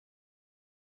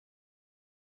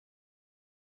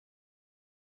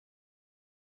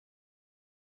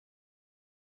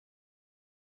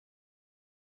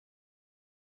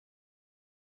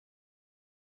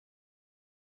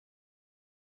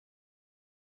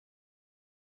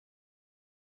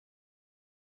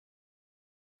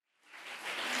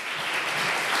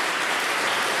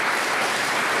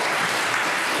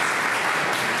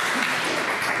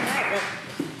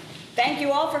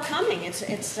coming.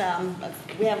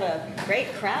 We have a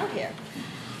great crowd here.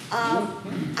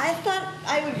 I thought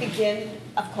I would begin,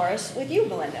 of course, with you,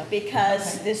 Belinda,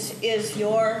 because this is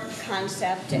your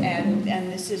concept,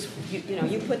 and this is,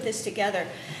 you put this together.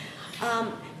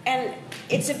 And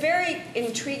it's a very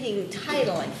intriguing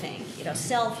title, I think,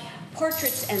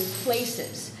 Self-Portraits and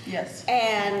Places. Yes.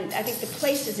 And I think the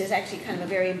places is actually kind of a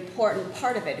very important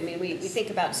part of it. I mean, we think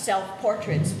about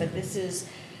self-portraits, but this is,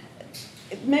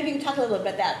 maybe you can talk a little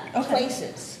bit about that,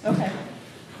 places. Okay.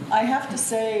 I have to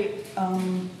say,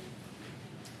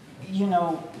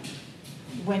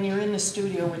 when you're in the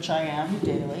studio, which I am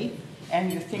daily,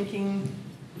 and you're thinking,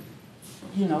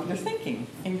 you're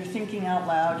thinking out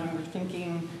loud, and you're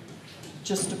thinking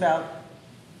just about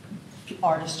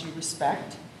artists you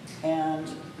respect and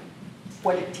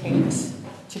what it takes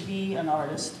to be an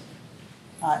artist.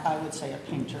 I would say a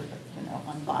painter, but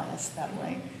I'm biased that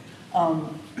way.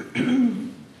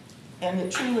 And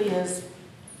it truly is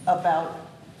about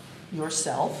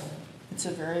yourself. It's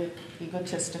a very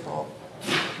egotistical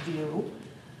view,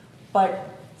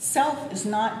 but self is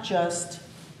not just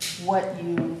what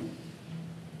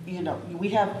we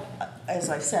have, as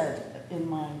I said in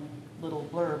my little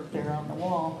blurb there on the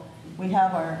wall, we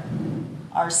have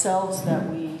ourselves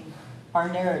our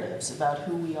narratives about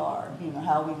who we are,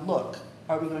 how we look.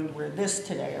 Are we going to wear this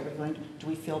today? Do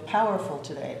we feel powerful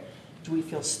today? Do we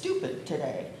feel stupid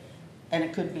today? And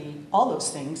it could be all those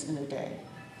things in a day.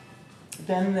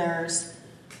 Then there's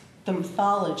the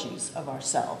mythologies of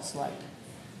ourselves, like,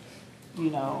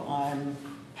 I'm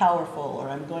powerful, or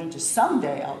I'm going to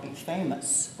someday I'll be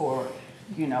famous, or,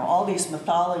 all these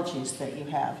mythologies that you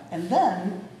have. And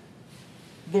then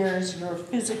there's your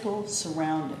physical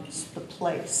surroundings, the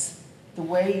place, the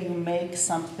way you make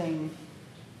something,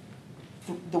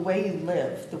 the way you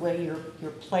live, the way your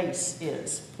place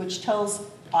is, which tells,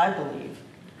 I believe,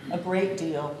 a great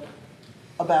deal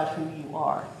about who you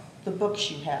are. The books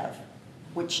you have,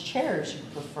 which chairs you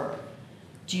prefer.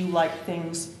 Do you like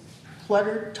things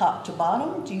cluttered top to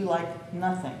bottom? Do you like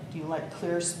nothing? Do you like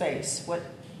clear space? What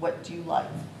do you like?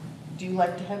 Do you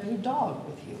like to have your dog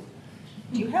with you?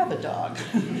 Do you have a dog?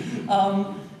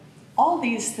 All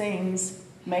these things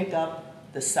make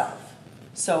up the self.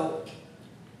 So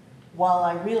while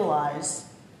I realize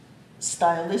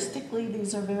stylistically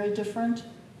these are very different,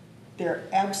 they're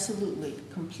absolutely,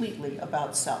 completely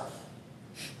about self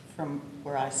from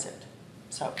where I sit.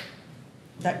 So,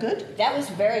 is that good? That was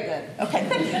very good. Okay.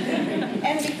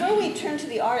 And before we turn to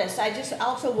the artist, I just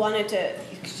also wanted to,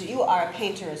 because you are a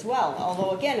painter as well,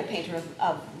 although again a painter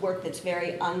of work that's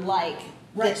very unlike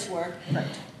this work. Right.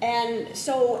 And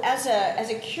so as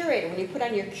a curator, when you put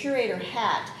on your curator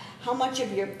hat, how much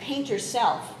of your painter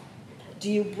self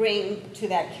do you bring to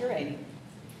that curating?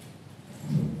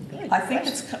 I think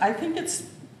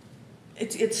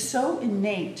it's so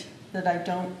innate that I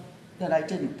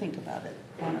didn't think about it,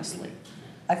 honestly.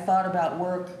 I thought about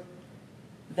work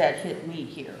that hit me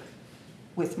here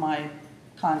with my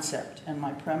concept and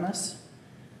my premise.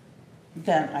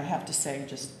 Then I have to say,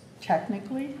 just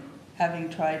technically, having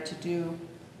tried to do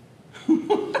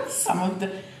some of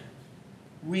the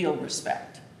real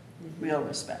respect.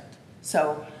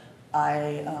 So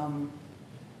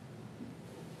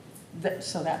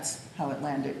so that's how it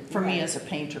landed for me as a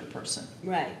painter person.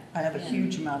 Right. I have a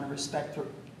huge amount of respect for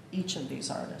each of these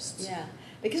artists. Yeah,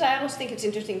 because I always think it's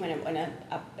interesting when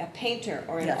a painter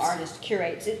or an artist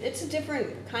curates. It's a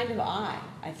different kind of eye,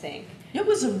 I think. It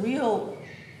was a real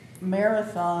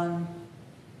marathon.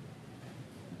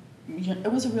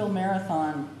 It was a real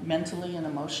marathon mentally and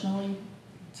emotionally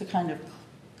to kind of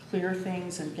clear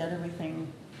things and get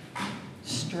everything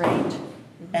straight.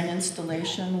 And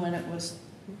installation when it was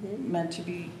meant to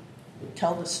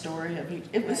tell the story of each.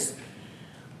 It was,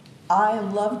 I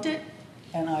loved it,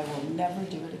 and I will never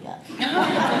do it again.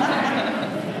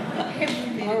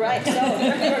 All right, so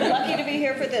we're lucky to be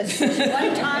here for this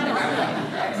one time in our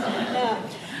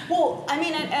life. Well, I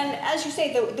mean, and as you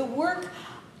say, the work,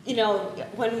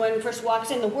 when one first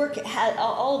walks in, the work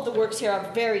all of the works here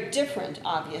are very different,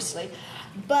 obviously,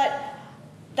 but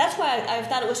that's why I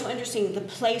thought it was so interesting, the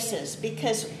places,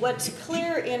 because what's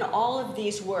clear in all of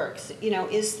these works,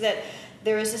 is that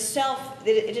there is a self,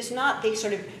 that it is not the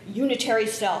sort of unitary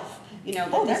self,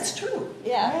 that's true.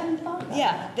 Yeah. I hadn't thought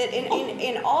about that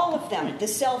in all of them, the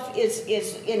self is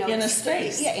in a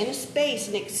space. Yeah, in a space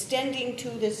and extending to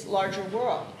this larger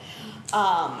world.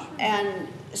 And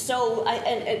so,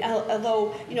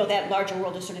 although, that larger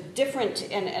world is sort of different,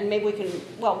 and maybe we can,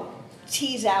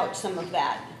 tease out some of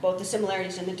that, both the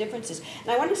similarities and the differences.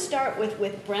 And I want to start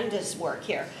with Brenda's work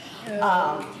here,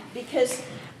 because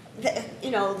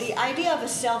the idea of a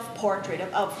self-portrait,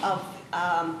 of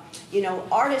you know,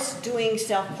 artists doing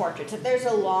self-portraits. There's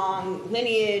a long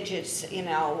lineage. It's, you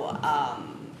know,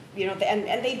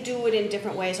 and they do it in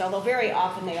different ways, although very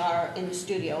often they are in the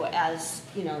studio, as,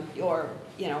 you know,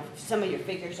 some of your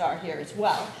figures are here as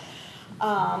well.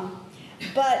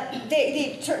 But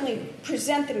they certainly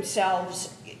present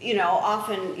themselves, you know,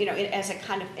 often, you know, as a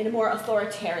kind of, in a more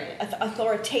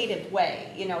authoritative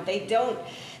way. You know, they don't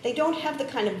have the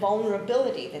kind of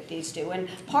vulnerability that these do. And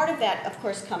part of that, of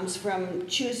course, comes from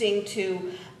choosing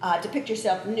to depict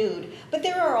yourself nude. But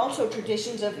there are also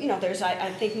traditions of, you know,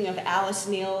 I'm thinking of Alice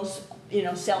Neal's, you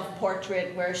know,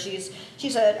 self-portrait, where she's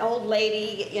an old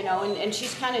lady, you know, and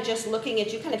she's kind of just looking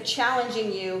at you, kind of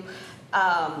challenging you.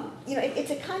 You know,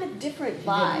 it's a kind of different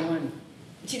vibe.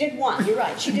 She did one. You're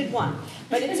right. She did one.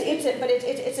 But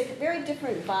it's a very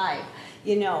different vibe,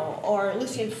 you know. Or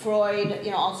Lucian Freud, you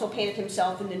know, also painted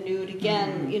himself in the nude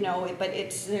again, you know. But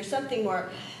there's something more,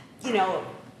 you know,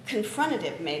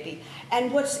 confrontative maybe.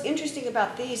 And what's interesting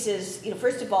about these is, you know,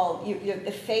 first of all,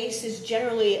 the face is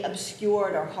generally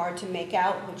obscured or hard to make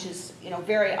out, which is, you know,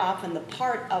 very often the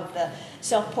part of the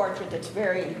self-portrait that's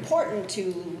very important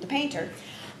to the painter.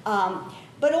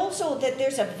 But also that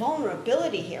there's a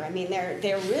vulnerability here. I mean,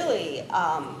 they're really,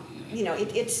 you know,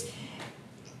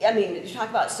 I mean, you talk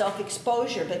about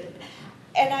self-exposure,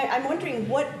 and I'm wondering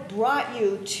what brought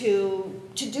you to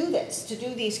do this, to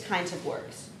do these kinds of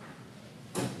works.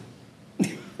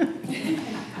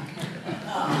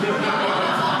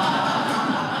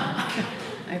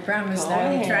 I promised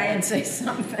I would try and say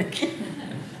something.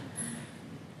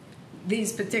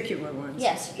 These particular ones.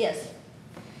 Yes, yes.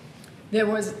 There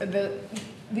was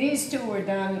these two were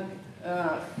done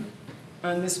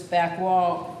on this back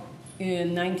wall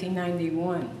in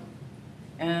 1991,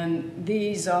 and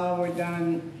these all were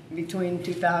done between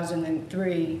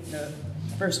 2003, the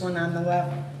first one on the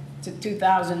left, to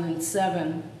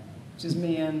 2007, which is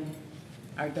me and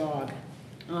our dog.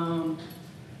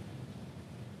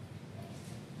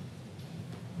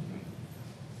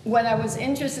 What I was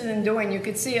interested in doing, you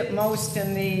could see it most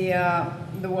in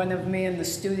the one of me in the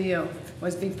studio,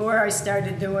 was before I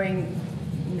started doing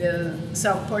the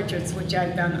self-portraits, which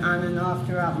I've done on and off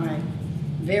throughout my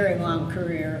very long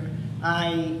career,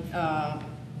 I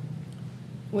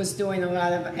was doing a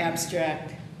lot of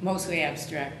abstract, mostly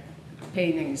abstract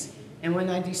paintings. And when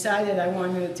I decided I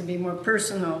wanted it to be more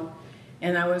personal,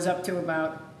 and I was up to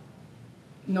about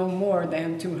no more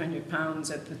than 200 pounds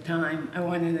at the time, I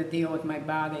wanted to deal with my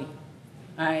body.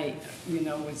 I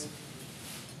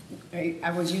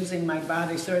was using my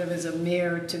body sort of as a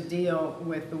mirror to deal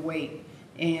with the weight.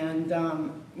 And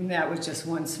that was just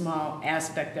one small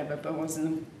aspect of it, but it was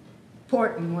an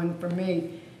important one for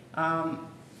me.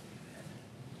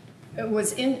 It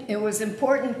was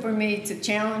important for me to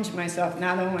challenge myself,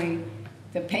 not only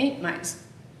to paint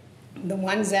the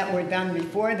ones that were done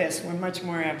before this were much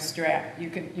more abstract. You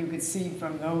could see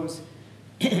from those,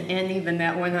 and even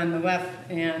that one on the left.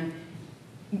 And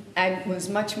I was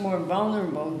much more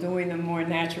vulnerable doing them more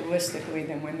naturalistically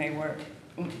than when they were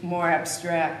more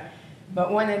abstract.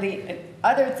 But one of the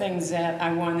other things that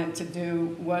I wanted to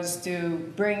do was to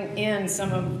bring in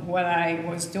some of what I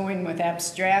was doing with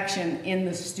abstraction in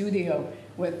the studio,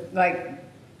 with like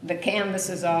the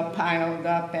canvases all piled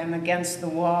up and against the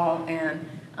wall, and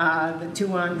the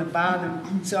two on the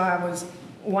bottom. So I was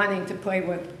wanting to play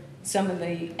with some of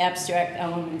the abstract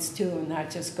elements too, and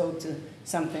not just go to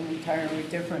something entirely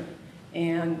different.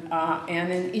 And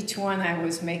in each one I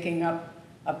was making up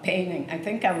a painting. I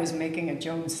think I was making a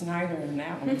Joan Snyder in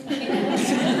that one.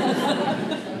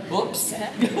 Whoops.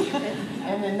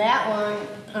 And in that one,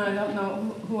 I don't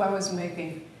know who I was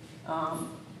making.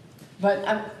 But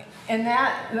in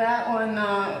that one,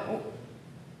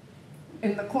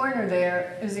 in the corner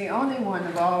there is the only one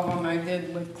of all of them I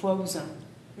did with clothes on.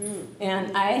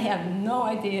 And I have no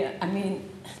idea. I mean,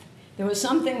 there was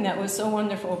something that was so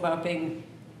wonderful about being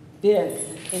big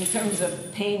in terms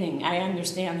of painting. I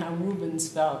understand how Rubens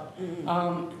felt.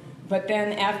 But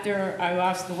then after I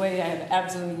lost the weight, I had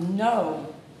absolutely no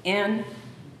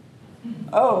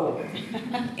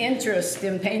interest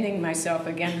in painting myself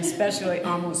again, especially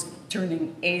almost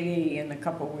turning 80 in a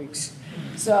couple weeks.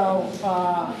 So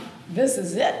this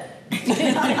is it.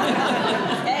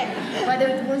 But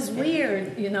it was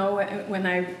weird, you know, when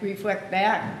I reflect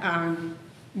back on,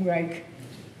 like,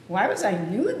 why was I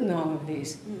nude in all of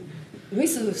these?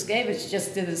 Lisa Luskevich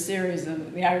just did a series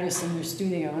of the artists in their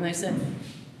studio, and I said,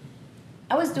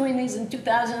 I was doing these in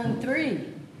 2003.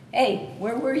 Hey,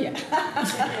 where were you?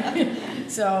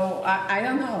 So I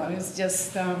don't know. It was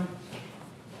just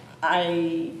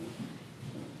I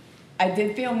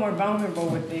did feel more vulnerable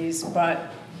with these,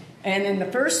 but And in the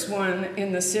first one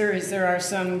in the series,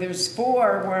 there's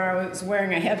 4 where I was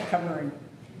wearing a head covering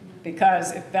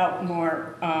because it felt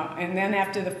more, and then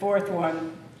after the 4th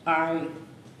one, I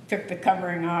took the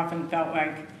covering off and felt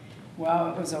like,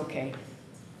 well, it was okay.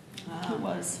 It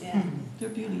was. Yeah. They're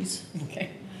beauties.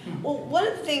 Okay. Well, one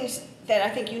of the things that I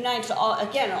think unites all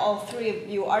 3 of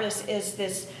you artists is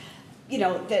this,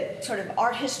 that sort of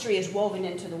art history is woven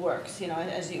into the works.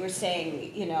 As you were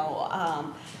saying,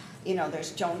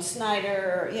 there's Joan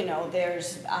Snyder.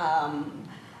 There's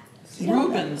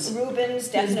Rubens. Rubens,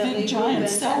 definitely. Big giant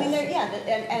Rubens. self. I mean,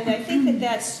 and I think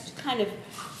that's kind of,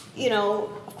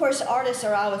 of course, artists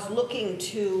are always looking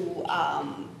to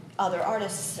other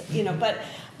artists,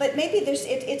 but maybe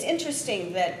it's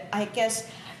interesting that I guess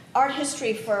art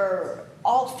history for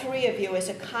all 3 of you is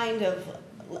a kind of,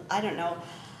 I don't know,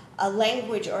 a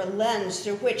language or a lens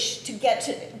through which to get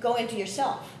to go into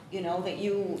yourself. That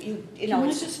you Can I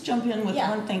just jump in with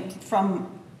one thing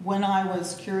from when I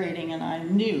was curating, and I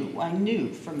knew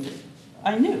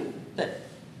that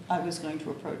I was going to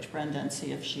approach Brenda and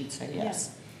see if she'd say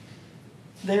yes.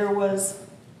 Yeah. There was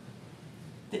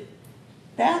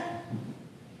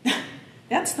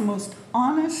that's the most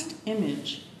honest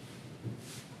image.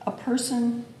 A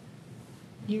person,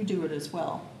 you do it as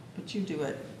well, but you do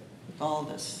it with all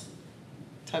this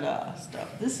ta-da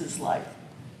stuff. This is like,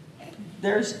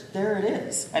 there it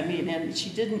is. I mean, and she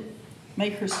didn't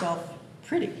make herself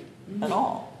pretty at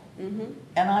all. Mm-hmm.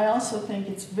 And I also think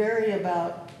it's very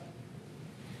about,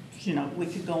 we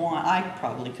could go on, I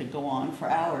probably could go on for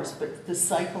hours, but the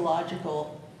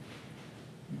psychological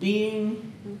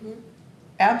being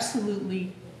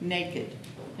absolutely naked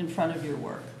in front of your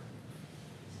work.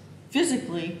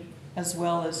 Physically, as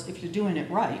well as if you're doing it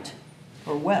right,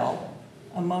 or well,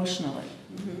 emotionally.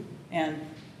 Mm-hmm. And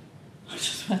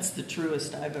that's the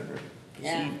truest I've ever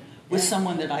seen. With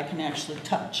someone that I can actually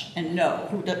touch and know,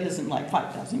 who isn't like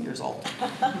 5,000 years old.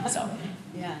 So,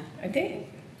 yeah. I think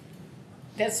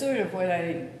that's sort of what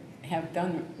I have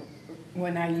done.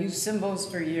 When I used symbols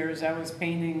for years, I was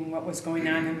painting what was going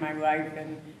on in my life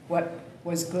and what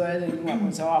was good and what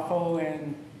was awful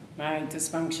and my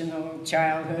dysfunctional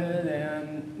childhood.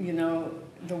 And,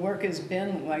 the work has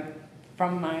been like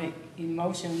from my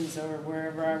emotions or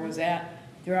wherever I was at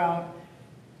throughout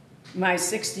my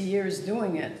 60 years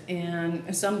doing it.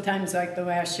 And sometimes, like the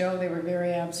last show, they were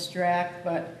very abstract,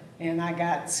 and I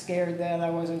got scared that I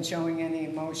wasn't showing any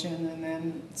emotion. And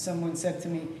then someone said to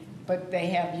me, but they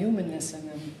have humanness in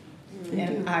them. Mm-hmm.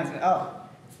 And I said,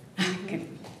 I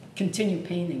can continue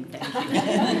painting, thank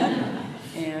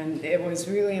you. And it was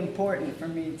really important for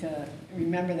me to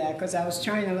remember that, because I was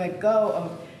trying to let go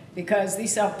of, because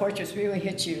these self-portraits really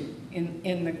hit you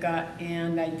in the gut,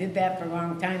 and I did that for a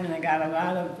long time, and I got a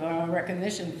lot of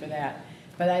recognition for that.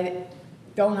 But I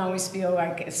don't always feel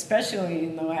like, especially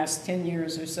in the last 10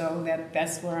 years or so, that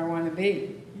that's where I want to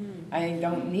be. I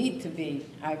don't need to be.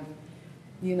 I've,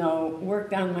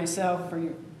 worked on myself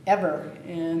forever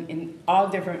and in all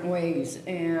different ways,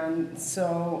 and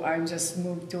so I just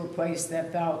moved to a place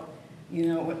that felt,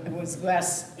 it was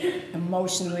less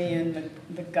emotionally in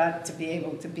the gut to be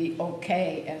able to be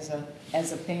okay as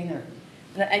a painter.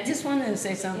 But I just wanted to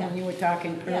say something when you were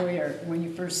talking earlier, when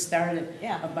you first started,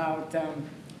 about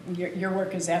your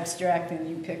work is abstract and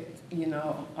you picked,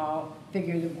 all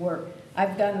figurative work.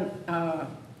 I've done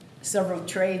several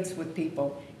trades with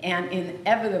people, and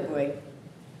inevitably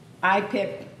I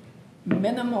pick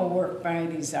minimal work by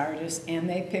these artists, and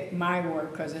they pick my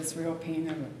work because it's real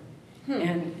painter.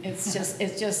 And it's just,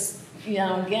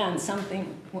 again, something,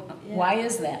 why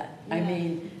is that? Yeah. I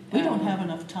mean, we don't have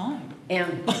enough time.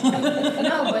 And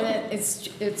no, but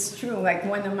it's true. Like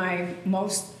one of my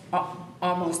most,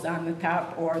 almost on the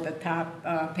top or the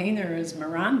top painter is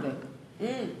Miranda.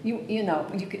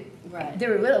 You could, right.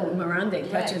 There are little Miranda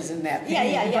touches in that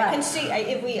painting. Yeah. I can see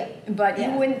if we. But you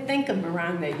wouldn't think of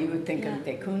Miranda. You would think of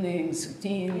de Kooning,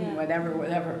 Soutine,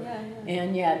 whatever. Yeah.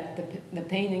 And yet the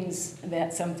paintings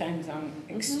that sometimes I'm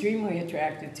extremely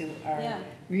attracted to are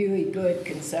really good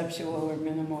conceptual or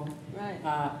minimal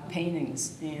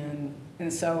paintings, and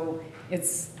so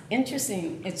it's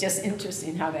interesting. It's just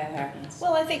interesting how that happens.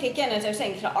 Well, I think again, as I was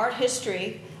saying, art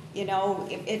history,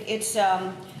 it's.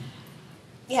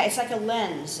 It's like a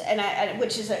lens, and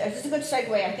which is it's a good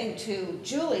segue, I think, to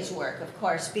Julie's work, of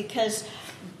course, because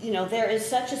there is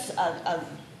such a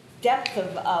depth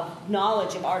of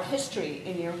knowledge of art history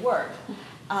in your work,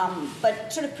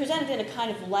 but sort of presented in a kind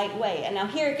of light way. And now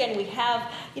here again we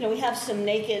have some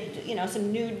naked,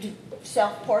 some nude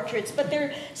self-portraits, but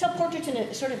they're self-portraits in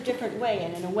a sort of different way,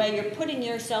 and in a way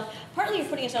partly you're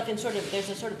putting yourself in there's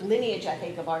a sort of lineage, I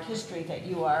think, of art history that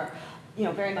you are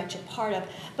very much a part of.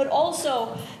 But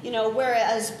also,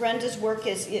 whereas Brenda's work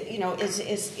is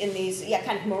in these,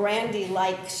 kind of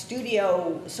Morandi-like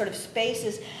studio sort of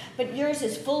spaces, but yours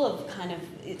is full of kind of,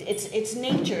 it's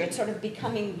nature. It's sort of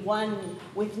becoming one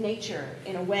with nature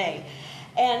in a way.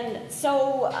 And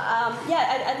so,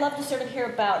 I'd love to sort of hear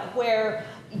about where,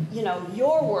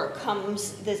 your work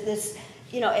comes, this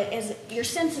as your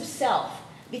sense of self.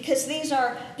 Because these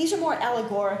are more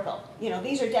allegorical.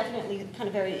 These are definitely kind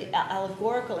of very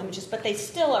allegorical images, but they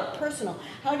still are personal.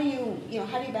 How do you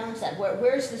balance that?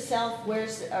 Where's the self?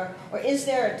 Or is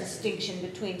there a distinction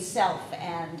between self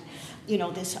and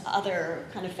this other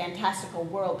kind of fantastical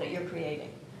world that you're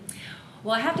creating?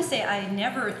 Well, I have to say I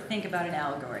never think about an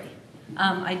allegory.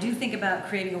 I do think about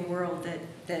creating a world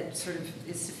that sort of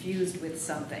is suffused with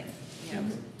something.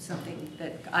 Something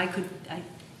that I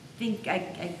think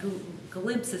I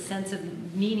glimpse a sense of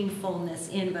meaningfulness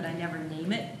in, but I never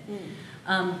name it.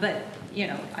 But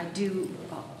I do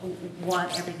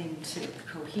want everything to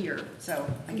cohere. So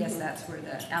I guess that's where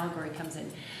the allegory comes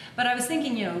in. But I was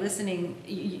thinking, listening,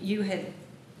 you had,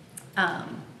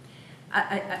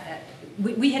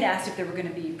 we had asked if there were going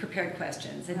to be prepared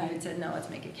questions, and you had said, no, let's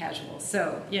make it casual.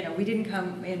 So, we didn't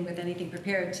come in with anything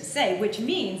prepared to say, which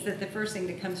means that the first thing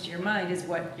that comes to your mind is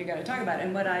what you're going to talk about.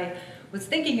 And what I was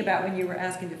thinking about when you were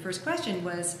asking the first question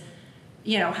was,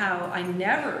 how I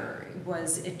never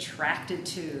was attracted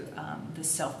to the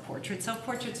self-portrait.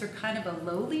 Self-portraits are kind of a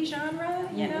lowly genre,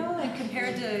 and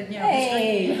compared to,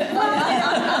 history.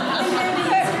 Compared to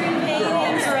history and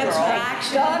paintings or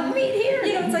abstraction. Dog meat here.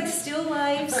 It's like still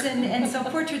lifes, and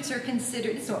self-portraits are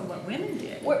considered, so what women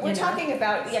did. We're talking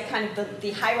about, kind of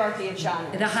the hierarchy of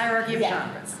genres. The hierarchy of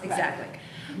genres, exactly.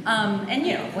 Right.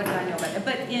 And what did I know about it?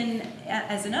 But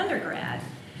as an undergrad,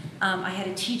 I had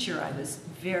a teacher I was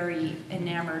very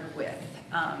enamored with.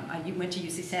 I went to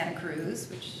UC Santa Cruz,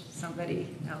 which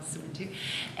somebody else went to,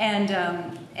 and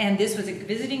this was a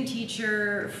visiting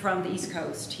teacher from the East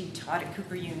Coast. He taught at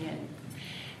Cooper Union,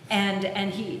 and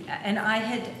I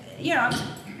had, I was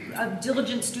a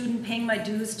diligent student paying my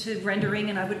dues to rendering,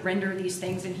 and I would render these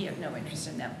things, and he had no interest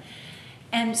in them.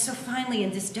 And so finally,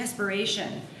 in this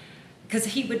desperation, because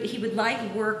he would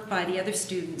like work by the other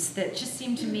students that just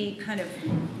seemed to me kind of,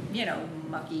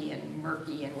 mucky and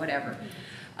murky and whatever.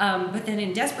 But then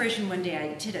in desperation one day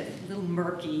I did a little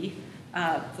murky,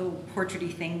 little portrait-y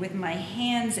thing with my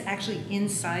hands actually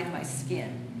inside my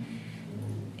skin.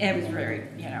 It was very,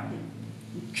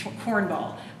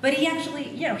 cornball. But he actually,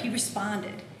 he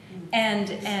responded. And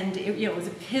it was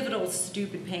a pivotal,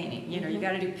 stupid painting. You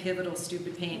got to do pivotal,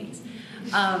 stupid paintings.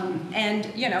 And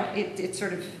it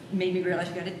sort of made me realize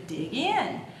you got to dig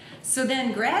in. So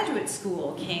then graduate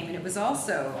school came, and it was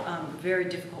also very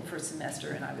difficult for a semester,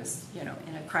 and I was, in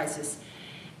a crisis.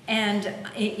 And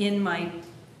in my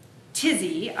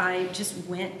tizzy, I just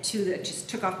just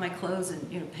took off my clothes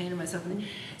and, painted myself.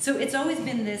 So it's always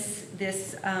been this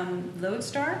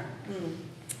lodestar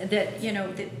that,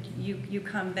 that you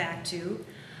come back to.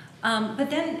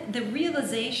 But then the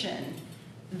realization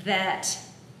that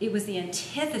it was the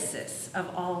antithesis of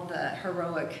all the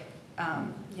heroic,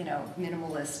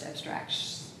 minimalist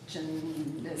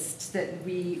abstractionists that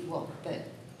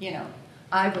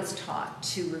I was taught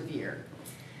to revere.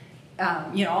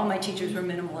 All my teachers were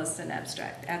minimalists and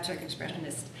abstract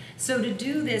expressionists. So to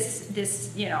do this,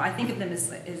 I think of them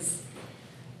as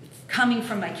coming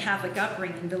from my Catholic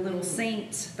upbringing, the little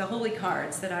saints, the holy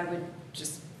cards that I would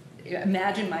just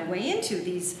imagine my way into,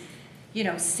 these,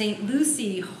 St.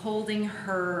 Lucy holding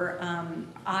her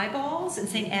eyeballs and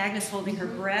St. Agnes holding her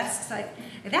breasts. That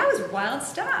was wild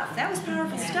stuff. That was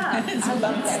powerful stuff. I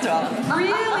love that stuff.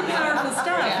 Really powerful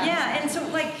stuff. Yeah. And so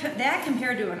that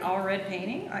compared to an all red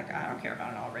painting, I don't care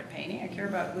about an all red painting. I care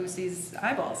about Lucy's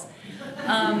eyeballs.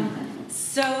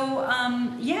 So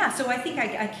I think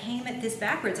I came at this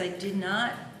backwards. I did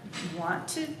not want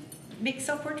to make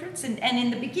self-portraits, and in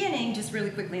the beginning, just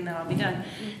really quickly, and then I'll be done.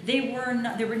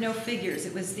 There were no figures.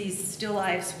 It was these still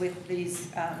lifes with these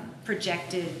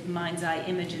projected mind's eye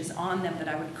images on them that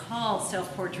I would call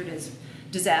self-portrait as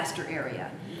disaster area,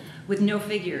 with no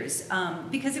figures,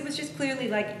 because it was just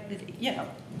clearly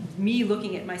me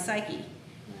looking at my psyche,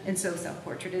 and so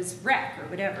self-portrait is wreck or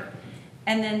whatever,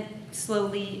 and then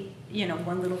slowly,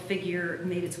 one little figure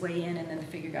made its way in, and then the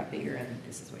figure got bigger, and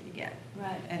this is what you get.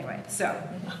 Right. Anyway, so.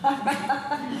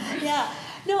 Yeah.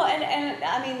 No, and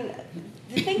I mean,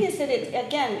 the thing is that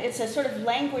it's a sort of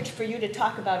language for you to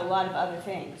talk about a lot of other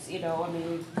things. The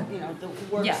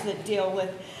works that deal with,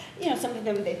 some of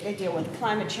them they deal with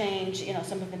climate change.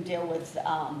 Some of them deal with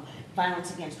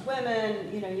violence against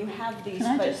women. You have these.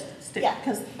 Can I just stick? Yeah.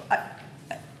 Because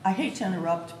I hate to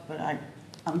interrupt, but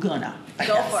I'm gonna. I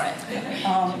Go guess. for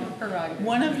it. Prerogative.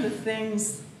 One of the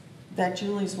things that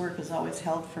Julie's work has always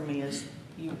held for me is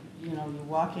you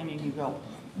walk in and you go,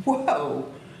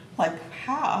 whoa, like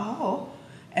how?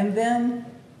 And then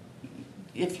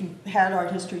if you've had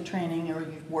art history training or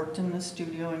you've worked in the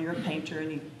studio and you're a painter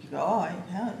and you go, oh,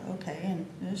 okay, and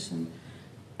this and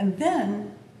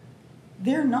then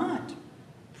they're not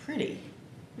pretty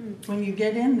when you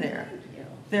get in there.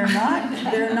 They're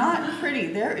not pretty.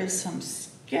 There is some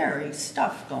scary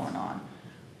stuff going on.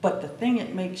 But the thing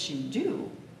it makes you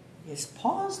do is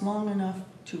pause long enough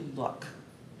to look,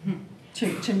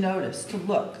 to notice, to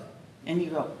look. And you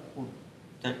go,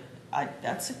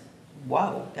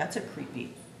 well, that's a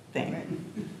creepy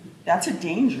thing. That's a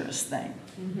dangerous thing,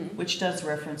 which does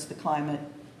reference the climate.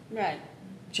 Right.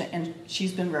 And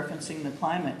she's been referencing the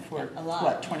climate for, a lot.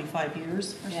 what, 25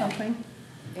 years or something?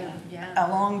 Yeah. A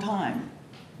long time.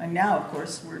 And now, of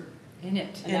course, we're In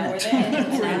it. And now in we're it.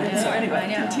 there. We're in it. So anyway, I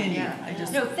know, continue. yeah. I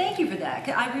just, No, thank you for that.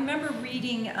 'Cause I remember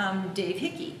reading Dave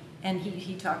Hickey, and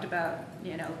he talked about,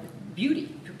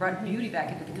 beauty, brought beauty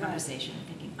back into the conversation, and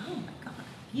thinking, oh my God,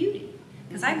 beauty.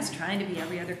 Because I was trying to be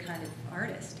every other kind of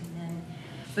artist,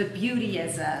 but beauty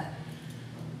as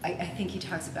I think he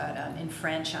talks about it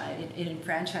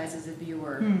enfranchises a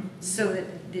viewer so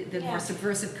that the more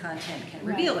subversive content can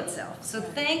reveal itself. So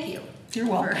thank you. you're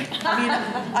welcome. I mean,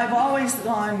 I've always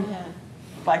gone,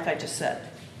 like I just said,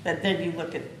 that then you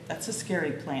look at, that's a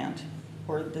scary plant,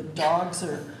 or the dogs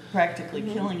are practically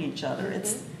killing each other.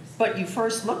 But you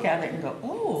first look at it and go,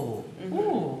 oh,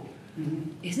 ooh.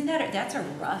 Isn't that's a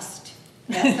rust?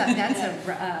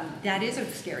 That is a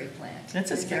scary plant.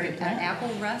 That's a scary plant. An apple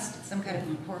rust, some kind of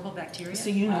horrible bacteria. So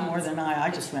you know more than I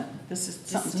just went,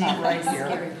 something's Yeah, not right it's a here.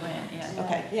 scary plant, yeah.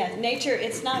 Okay. Yeah, nature,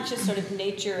 it's not just sort of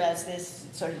nature as this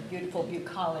sort of beautiful,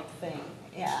 bucolic thing.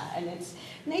 Yeah, and it's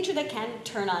nature that can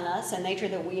turn on us and nature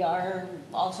that we are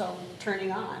also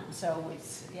turning on. So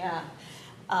it's,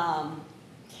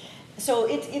 so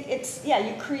it's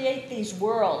you create these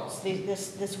worlds,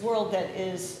 this world that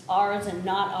is ours and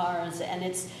not ours, and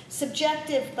it's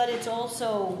subjective, but it's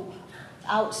also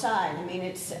outside. I mean,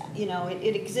 it's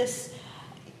it exists,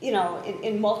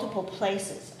 in multiple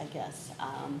places, I guess,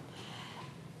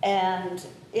 and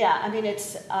I mean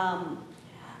it's.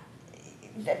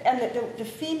 And the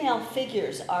female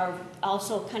figures are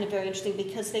also kind of very interesting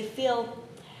because they feel.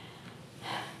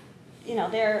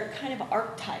 They're kind of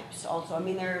archetypes also. I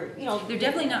mean, they're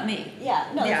definitely not me. Yeah,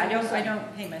 no. Yeah, I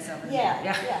don't paint myself.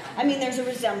 Yeah. I mean, there's a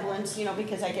resemblance,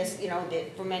 because I guess,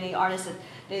 for many artists,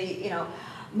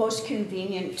 most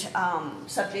convenient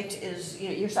subject is,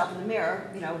 yourself in the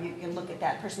mirror. You can look at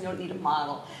that person. You don't need a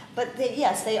model. But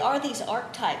they are these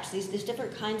archetypes, these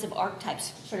different kinds of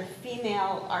archetypes, sort of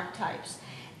female archetypes.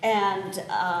 And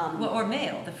or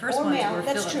male. The first or ones male. were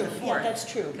That's Philip true. IV. Yeah,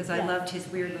 that's true. Because I loved his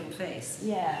weird little face.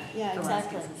 Yeah,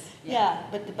 exactly. Yeah.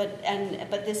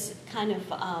 But this kind of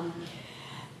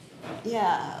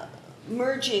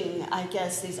merging, I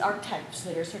guess, these archetypes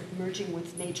that are sort of merging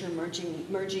with nature,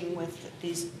 merging with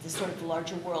this sort of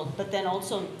larger world. But then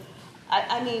also,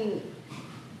 I mean,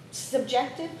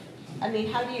 subjective. I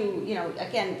mean, how do you,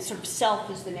 again, sort of self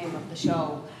is the name of the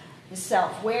show. The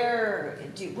self.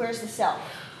 Where's the self?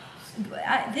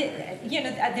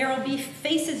 There will be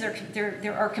faces, or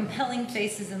there are compelling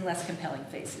faces and less compelling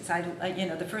faces.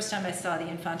 The first time I saw the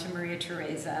Infanta Maria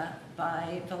Teresa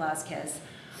by Velázquez,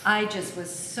 I just was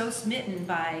so smitten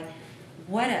by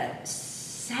what a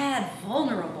sad,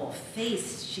 vulnerable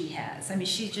face she has. I mean,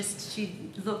 she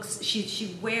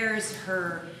wears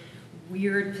her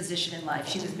weird position in life.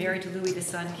 She was married to Louis the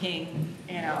Sun King,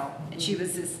 and she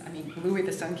was Louis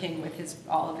the Sun King with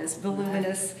all of his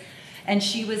voluminous. And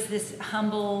she was this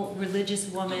humble religious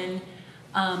woman.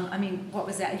 What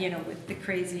was that? With the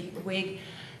crazy wig.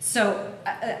 So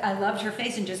I loved her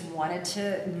face and just wanted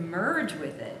to merge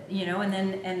with it.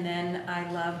 And then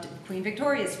I loved Queen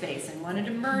Victoria's face and wanted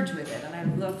to merge with it. And I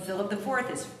loved Philip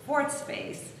IV's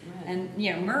face and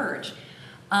merge.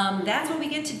 That's what we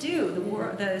get to do.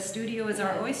 The studio is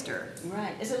our oyster.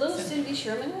 Right. Is it a little Cindy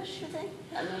Sherman-ish, you think?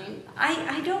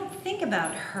 I don't think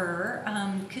about her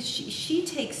because she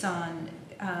takes on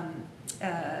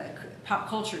pop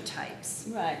culture types.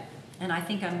 Right. And I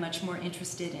think I'm much more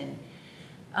interested in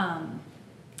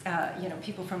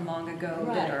people from long ago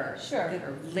that are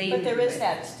laden. But there is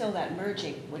still that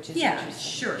merging, which is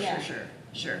interesting.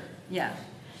 Sure. Yeah.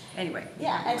 Anyway.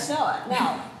 Yeah, and so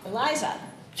now, Eliza.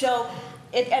 So.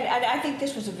 And I think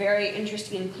this was a very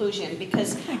interesting inclusion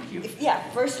because,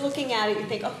 first looking at it, you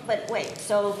think, oh, but wait,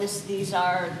 so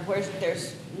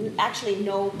there's actually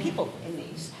no people in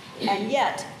these, and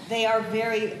yet they are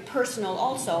very personal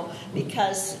also,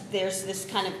 because there's this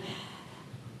kind of,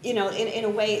 you know, in a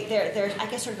way, there's, I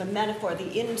guess, sort of a metaphor,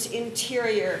 the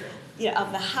interior, you know,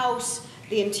 of the house,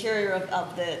 the interior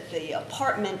of the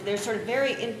apartment. There's sort of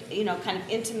very, you know, kind of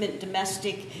intimate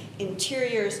domestic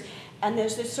interiors, and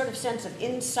there's this sort of sense of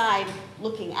inside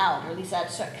looking out, or at least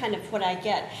that's kind of what I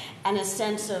get, and a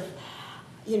sense of,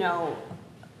 you know,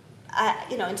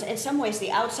 in some ways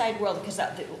the outside world, because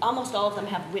almost all of them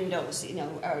have windows, you know,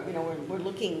 or, you know, we're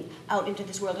looking out into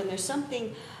this world, and there's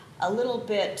something a little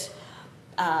bit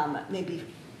maybe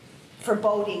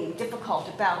foreboding, difficult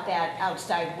about that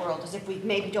outside world, as if we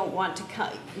maybe don't want to,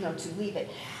 you know, to leave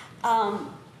it.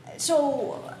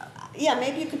 So, yeah,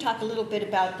 maybe you can talk a little bit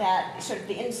about that, sort of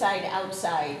the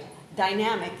inside-outside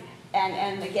dynamic,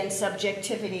 and again,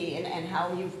 subjectivity, and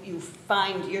how you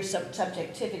find your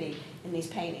subjectivity in these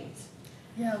paintings.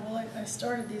 Yeah, well, I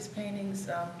started these paintings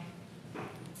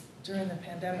during the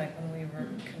pandemic when we were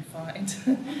confined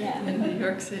in New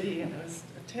York City, and it was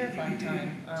a terrifying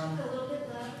time.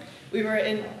 We were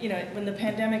in, you know, when the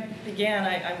pandemic began,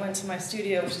 I went to my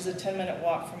studio, which is a 10-minute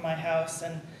walk from my house,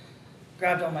 and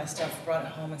grabbed all my stuff, brought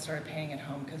it home, and started painting at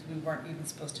home, because we weren't even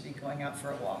supposed to be going out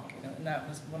for a walk, you know, and that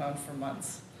went on for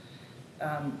months.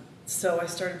 So I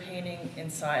started painting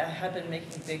inside. I had been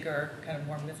making bigger, kind of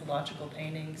more mythological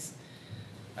paintings,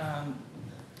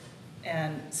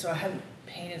 and so I hadn't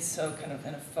painted so kind of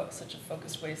in such a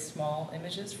focused way, small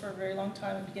images for a very long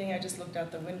time. At the beginning, I just looked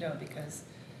out the window because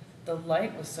the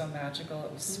light was so magical.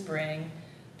 It was spring,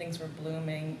 things were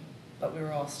blooming, but we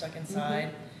were all stuck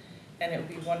inside. And it would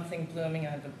be one thing blooming.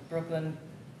 I have a Brooklyn,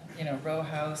 you know, row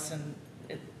house, and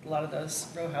a lot of those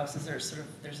row houses are sort of,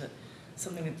 there's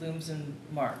something that blooms in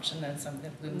March, and then something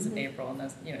that blooms in April, and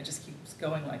that's, you know, it just keeps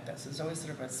going like this. There's always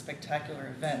sort of a spectacular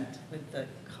event with the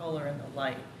color and the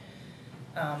light.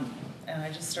 And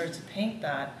I just started to paint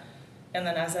that, and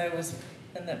then as I was,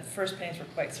 and the first paintings were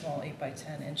quite small, 8 by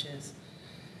 10 inches.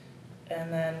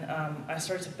 And then I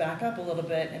started to back up a little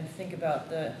bit and think about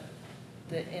the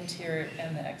interior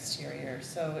and the exterior.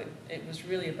 So it was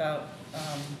really about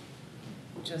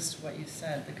just what you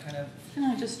said, the kind of... Can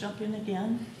I just jump in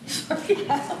again?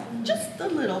 Just a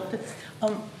little.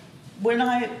 When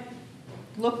I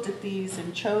looked at these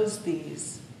and chose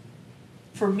these,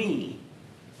 for me,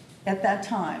 at that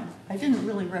time, I didn't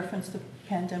really reference the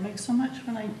pandemic so much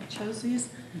when I chose these,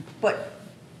 but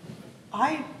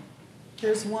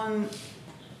there's one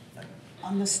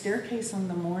on the staircase in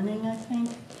the morning, I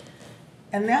think,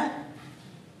 and that,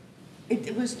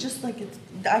 it was just like,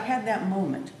 I had that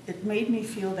moment. It made me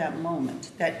feel that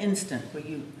moment, that instant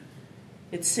where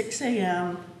it's 6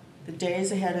 a.m., the day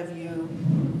is ahead of you,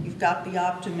 you've got the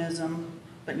optimism,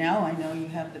 but now I know you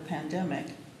have the pandemic,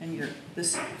 and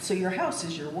so your house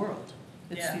is your world.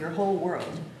 It's your whole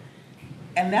world.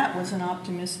 And that was an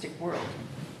optimistic world.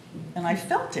 And I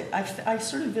felt it. I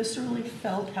sort of viscerally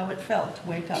felt how it felt to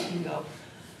wake up and go,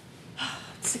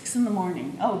 it's 6 in the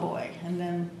morning, oh boy, and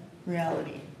then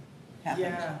reality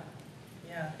happened.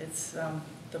 Yeah, it's,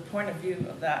 the point of view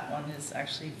of that one is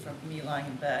actually from me lying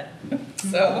in bed.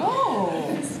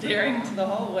 So, staring into the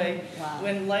hallway,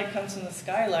 when light comes from the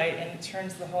skylight and it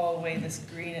turns the hallway this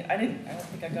green, I don't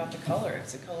think I got the color.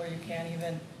 It's a color you can't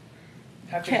even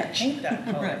have to paint that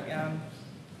color. Right.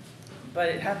 But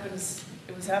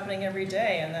it was happening every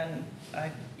day, and then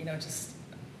I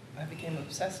became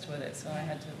obsessed with it, so I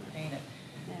had to paint it.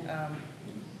 Yeah.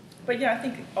 But yeah, I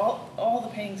think all the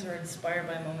paintings are inspired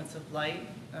by moments of light.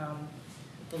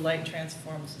 The light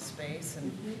transforms the space,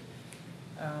 and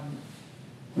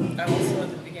I also,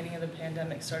 at the beginning of the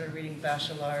pandemic, started reading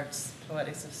Bachelard's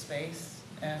Poetics of Space,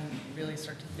 and really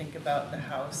start to think about the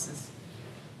house as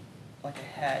like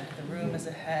a head, the room as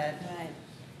a head,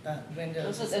 the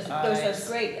windows as eyes. There's those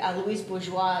great Louise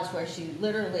Bourgeois, where she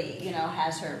literally, you know,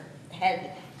 has her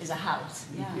head is a house.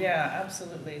 Yeah,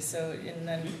 absolutely. So, and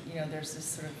then, you know, there's this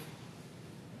sort of,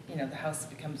 you know, the house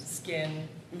becomes skin.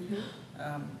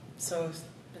 So I've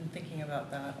been thinking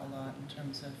about that a lot in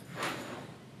terms of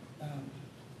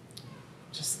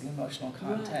just the emotional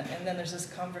content. And then there's this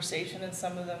conversation in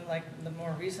some of them, like the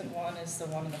more recent one is the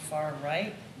one on the far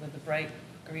right with the bright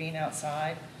green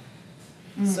outside.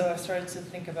 So I started to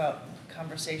think about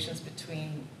conversations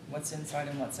between what's inside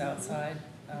and what's outside,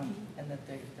 and that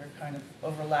they're kind of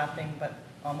overlapping but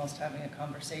almost having a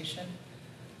conversation.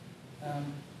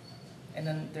 And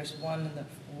then there's one in the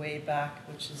way back,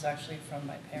 which is actually from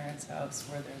my parents' house,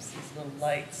 where there's these little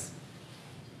lights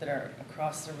that are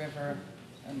across the river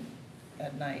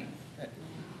at night that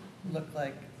look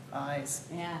like eyes.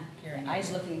 Yeah, Peering eyes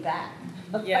in. looking back.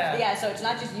 Yeah. Yeah, so it's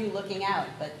not just you looking out,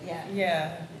 but yeah.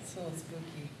 Yeah, it's a little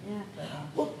spooky. Yeah. But,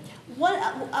 Well,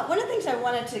 one of the things I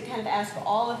wanted to kind of ask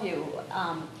all of you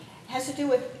has to do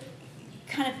with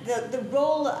kind of the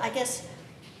role, I guess,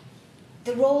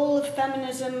 the role of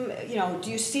feminism. You know, do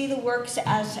you see the works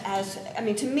as I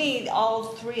mean, to me, all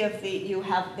three of you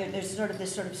have, there's sort of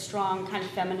this sort of strong kind of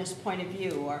feminist point of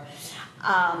view, or,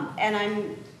 and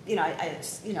I'm, you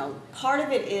know, part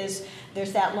of it is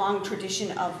there's that long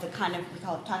tradition of the kind of,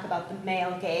 talk about the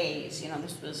male gaze. You know,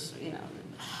 this was, you know,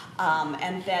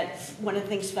 and that one of the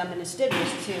things feminists did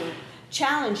was to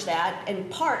challenge that in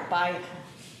part by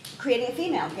creating a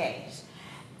female gaze.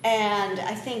 And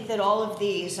I think that all of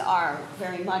these are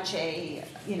very much a,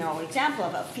 you know, example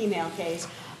of a female gaze.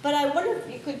 But I wonder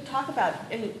if you could talk about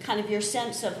kind of your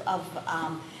sense of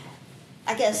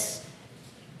I guess,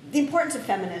 the importance of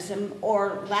feminism,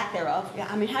 or lack thereof.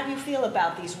 I mean, how do you feel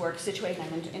about these works situated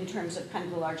in terms of kind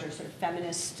of the larger sort of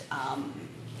feminist,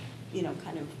 you know,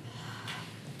 kind of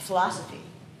philosophy?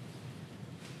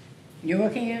 You're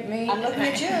looking at me? I'm looking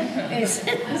at you. It's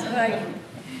like,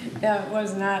 that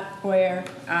was not where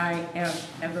I have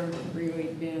ever really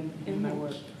been in my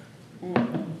work.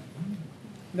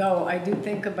 Though I do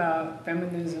think about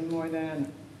feminism more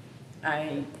than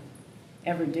I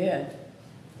ever did.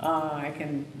 I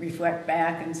can reflect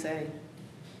back and say,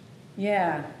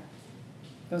 yeah,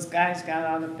 those guys got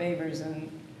all the favors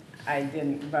and I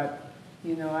didn't, but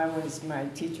you know, I was my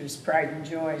teacher's pride and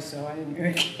joy, so I didn't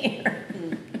really care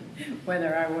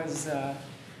whether I was,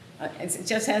 it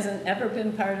just hasn't ever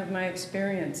been part of my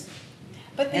experience.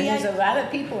 But And there's a lot of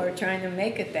people are trying to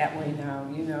make it that way now,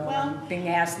 you know, Well, being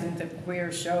asked into queer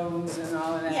shows and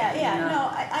all of that. yeah, you know.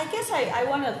 no, I guess I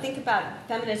want to think about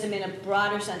feminism in a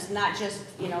broader sense, not just,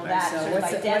 you know, that So sort of what's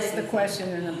identity. what's the thing. question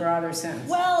in a broader sense?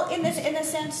 Well, in the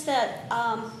sense that,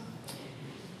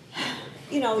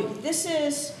 you know, this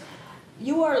is,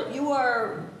 you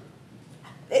are.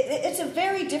 It's a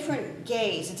very different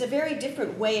gaze. It's a very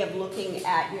different way of looking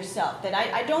at yourself. That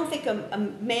I don't think a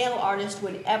male artist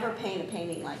would ever paint a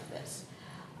painting like this.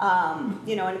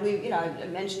 You know, and I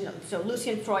mentioned, so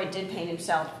Lucian Freud did paint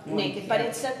himself naked, but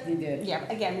it's a, he did. Yeah,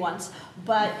 again once,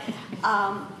 but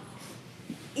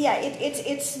yeah,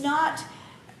 it's not.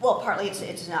 Well, partly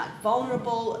it's not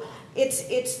vulnerable. It's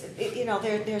you know,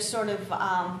 there's sort of.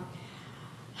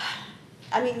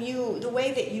 I mean, the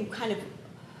way that you kind of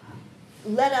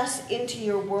let us into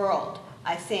your world,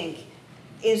 I think,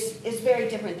 is very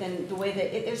different than the way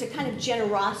that there's a kind of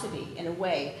generosity in a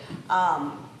way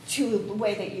to the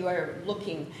way that you are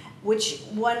looking, which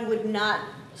one would not.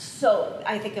 So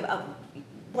I think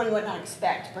one would not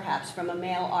expect perhaps from a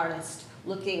male artist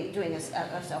doing a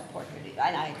self-portrait.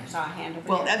 And I saw a hand over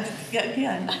Well, there.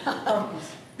 again,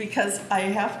 because I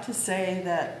have to say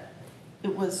that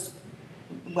it was,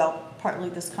 well, partly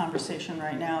this conversation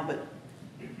right now, but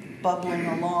bubbling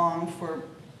along for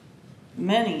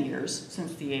many years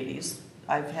since the 80s.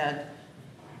 I've had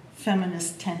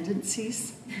feminist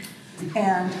tendencies,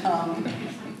 and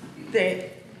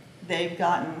they've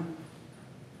gotten,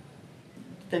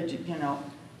 you know,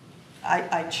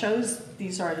 I chose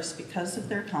these artists because of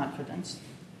their confidence.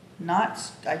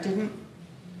 I didn't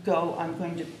go, I'm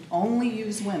going to only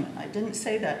use women. I didn't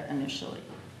say that initially.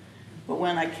 But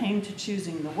when I came to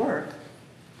choosing the work,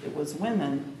 it was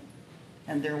women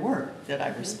and their work that I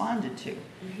responded to.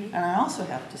 And I also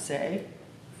have to say,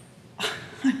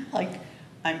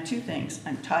 I'm two things.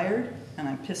 I'm tired and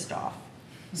I'm pissed off.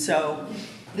 So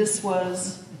this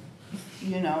was,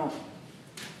 you know,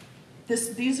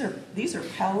 these are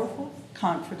powerful,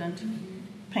 confident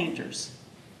painters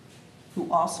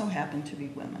who also happen to be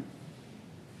women.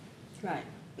 Right.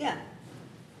 Yeah.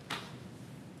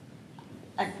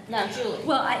 Now, Julie.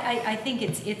 Well, I think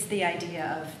it's the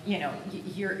idea of, you know,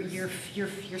 your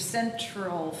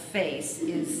central face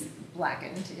is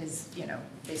blackened, is, you know,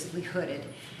 basically hooded,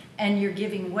 and you're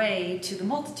giving way to the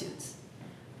multitudes.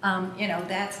 You know,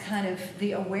 that's kind of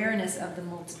the awareness of the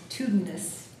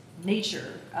multitudinous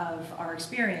nature of our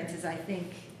experience is, I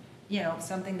think, you know,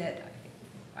 something that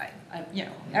you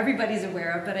know, everybody's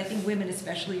aware of, but I think women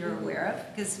especially are aware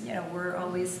of, because, you know, we're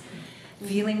always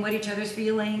feeling what each other's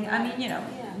feeling. I mean, you know,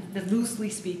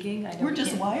 loosely speaking, I know We're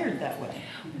just wired that way.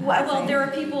 well, there are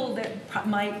people that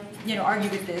might, you know, argue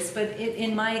with this, but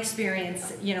in my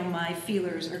experience, you know, my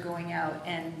feelers are going out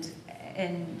and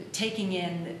taking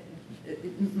in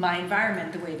my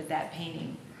environment the way that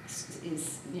painting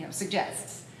is, you know,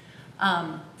 suggests.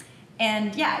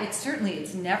 And yeah,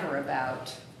 it's never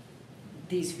about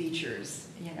these features,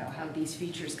 you know, how these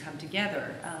features come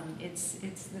together. It's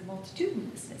the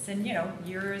multitudinousness, and, you know,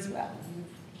 you're as well.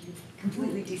 you've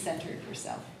completely decentered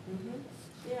yourself.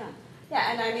 Yeah.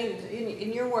 Yeah, and I mean,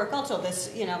 in your work also,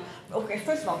 this, you know, okay,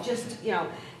 first of all, just, you know,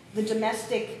 the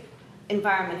domestic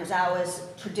environment has always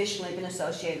traditionally been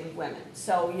associated with women.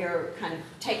 So you're kind of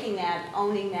taking that,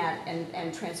 owning that,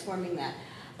 and transforming that.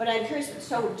 But I'm curious,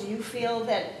 so do you feel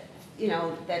that, you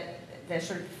know, that the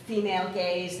sort of female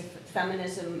gaze,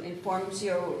 feminism informs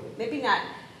you, maybe not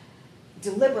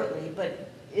deliberately, but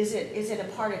is it a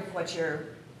part of what you're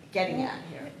getting at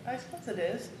here? I suppose it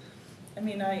is. I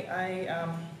mean,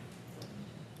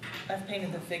 I've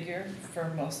painted the figure for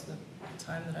most of the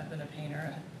time that I've been a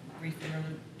painter. I briefly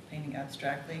started painting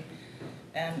abstractly.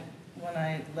 And when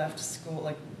I left school,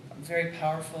 like very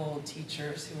powerful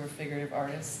teachers who were figurative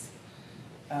artists,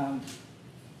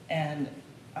 and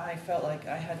I felt like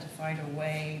I had to find a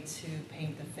way to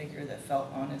paint the figure that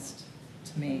felt honest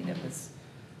to me, that was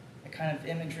a kind of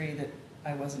imagery that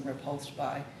I wasn't repulsed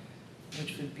by,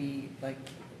 which would be like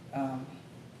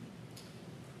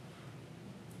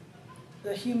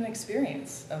the human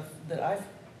experience of that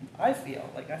I feel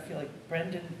like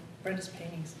Brenda's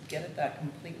paintings get at that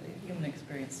completely, human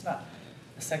experience. It's not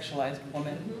a sexualized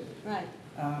woman. Right.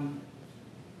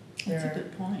 That's a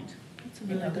good point. That's a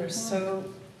really good point.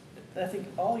 So, I think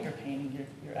all your painting,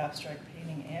 your abstract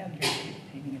painting and your street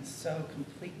painting is so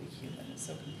completely human. It's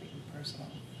so completely personal.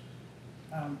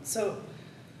 So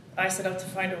I set out to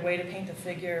find a way to paint a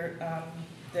figure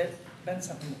that meant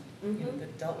something, you know,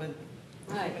 that dealt with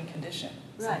the human condition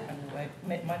in some kind of way.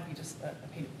 It might be just a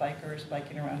paint of bikers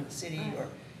biking around the city, or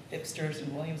hipsters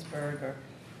in Williamsburg,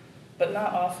 but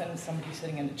not often somebody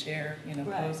sitting in a chair, you know,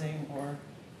 posing, or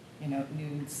you know,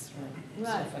 nudes or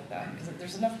stuff like that. Because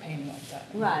there's enough painting like that.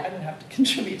 I didn't have to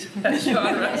contribute to that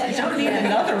genre. You don't need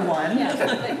another one.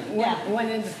 One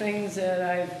of the things that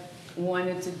I've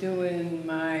wanted to do in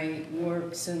my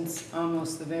work since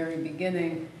almost the very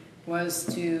beginning was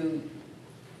to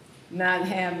not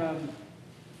have a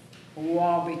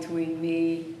wall between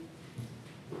me,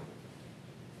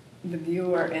 the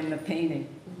viewer, and the painting.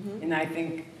 And I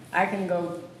think I can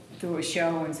go to a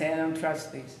show and say, I don't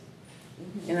trust these.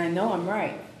 And I know I'm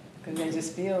right, because I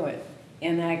just feel it.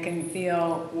 And I can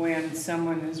feel when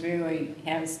someone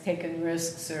has taken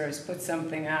risks or has put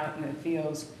something out and it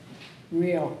feels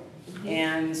real.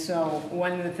 And so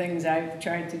one of the things I've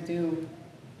tried to do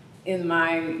in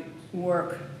my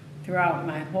work throughout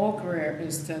my whole career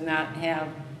is to not have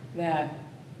that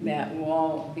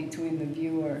wall between the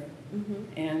viewer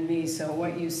and me. So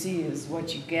what you see is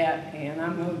what you get, and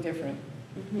I'm no different,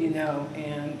 you know,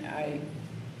 and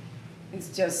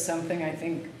it's just something I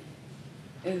think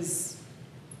it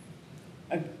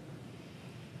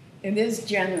is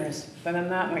generous, but I'm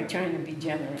not like trying to be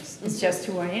generous. It's just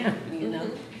who I am, you know.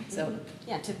 So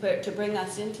yeah, to bring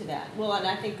us into that. Well, and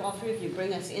I think all three of you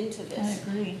bring us into this. I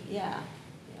agree. Yeah.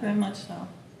 Very much so.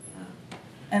 Yeah.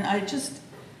 And I just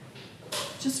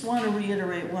want to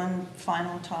reiterate one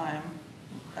final time.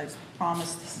 I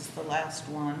promise this is the last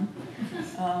one.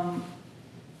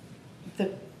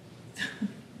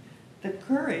 The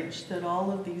courage that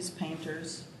all of these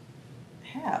painters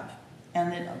have,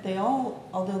 and that they all,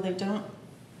 although they don't,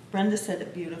 Brenda said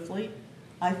it beautifully,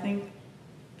 I think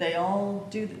they all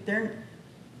do.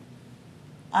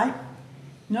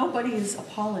 Nobody is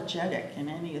apologetic in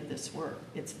any of this work.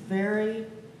 It's very,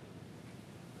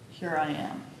 here I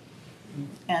am.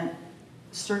 And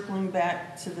circling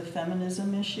back to the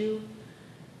feminism issue,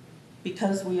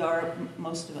 because we are,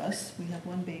 most of us, we have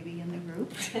one baby in the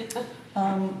group,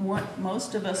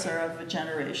 most of us are of a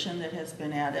generation that has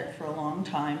been at it for a long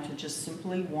time to just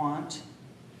simply want,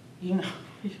 you know,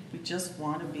 we just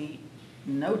want to be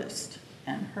noticed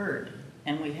and heard.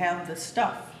 And we have the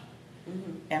stuff,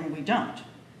 and we don't.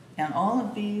 And all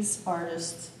of these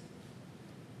artists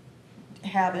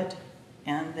have it,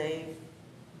 and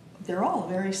they're all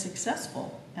very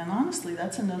successful. And honestly,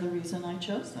 that's another reason I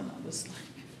chose them. I was like,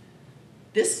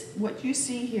 what you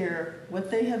see here,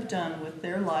 what they have done with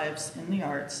their lives in the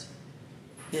arts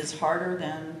is harder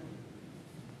than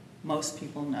most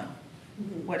people know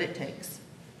what it takes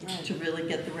to really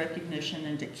get the recognition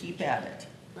and to keep at it.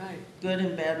 Right. Good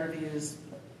and bad reviews,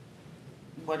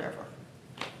 whatever.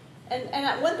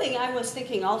 And one thing I was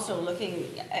thinking also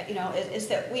looking, you know, is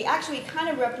that we actually kind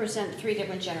of represent three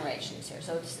different generations here.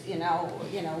 So it's, you know.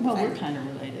 Well, we're kind of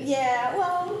related. Yeah,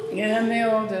 well. Yeah, I'm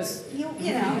the oldest. You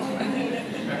know.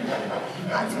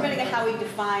 It's depending on how we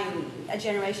define a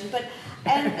generation, but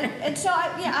and so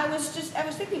I was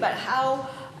thinking about how,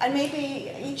 and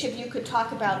maybe each of you could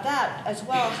talk about that as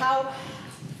well. How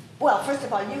Well, first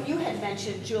of all, you had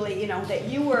mentioned, Julie, that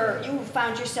you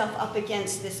found yourself up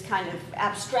against this kind of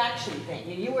abstraction thing.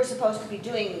 You were supposed to be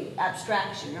doing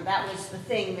abstraction, or that was the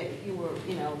thing that you were,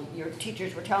 your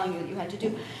teachers were telling you had to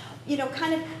do.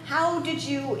 Kind of how did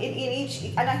you, in each,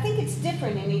 and I think it's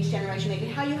different in each generation, maybe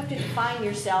how you have to define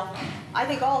yourself. I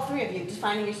think all three of you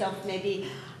defining yourself maybe,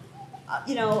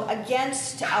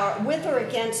 against or with or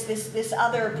against this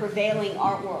other prevailing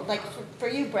art world. Like for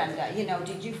you, Brenda,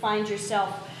 did you find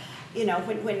yourself,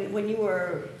 when you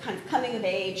were kind of coming of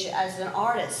age as an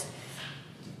artist,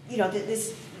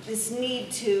 this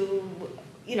need to,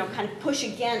 kind of push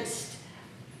against.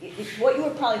 What you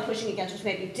were probably pushing against was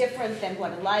maybe different than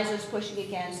what Eliza was pushing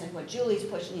against and what Julie's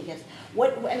pushing against.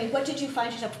 What did you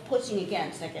find yourself pushing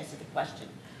against, I guess is the question.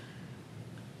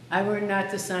 I were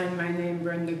not to sign my name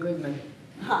Brenda Goodman.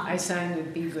 Huh. I signed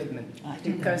it B. Goodman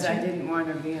because I didn't want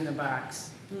to be in a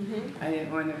box. Mm-hmm. I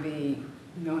didn't want to be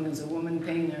known as a woman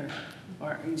painter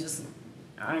or just,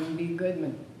 I'm B.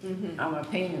 Goodman. Mm-hmm. I'm a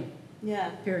painter.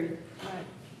 Yeah. Period. Right.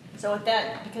 So at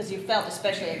that, because you felt,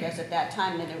 especially I guess at that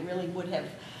time, that it really would have,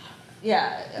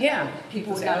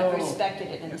 people would not have respected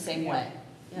it in the same way.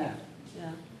 Yeah.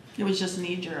 It was just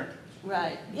knee-jerk.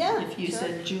 Right. Yeah. If you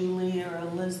said Julie or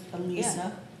Elisa,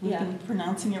 we've been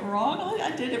pronouncing it wrong. Oh,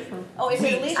 I did it for is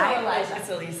it Elisa or Eliza? It's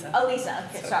Elisa. Elisa.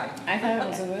 Okay, sorry. I thought it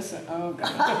was Alyssa. Oh,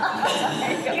 God.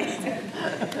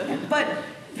 But,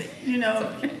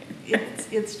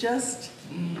 it's just,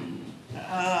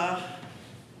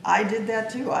 I did that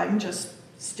too. I'm just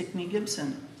Stickney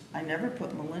Gibson. I never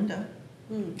put Melinda.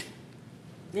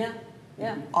 Yeah.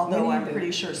 Although I'm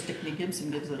pretty sure Stickney Gibson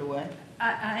gives it away.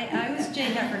 I was Jay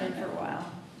Heffernan for a while.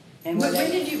 And when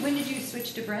did you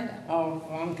switch to Brenda? Oh,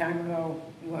 a long time ago.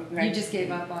 You just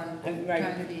gave up on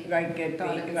trying to be like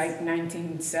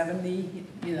 1970,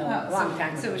 a long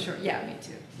time ago. So short. Yeah, me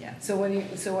too. Yeah. So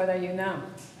what are you now?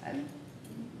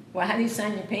 Well, how do you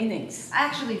sign your paintings?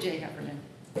 Actually, Jay Heffernan.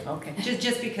 Okay.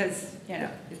 Just because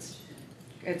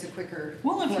it's a quicker.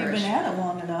 Well, if flourish. you've been at it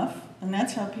long enough, and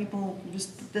that's how people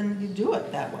then you do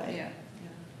it that way. Yeah.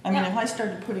 I mean, if I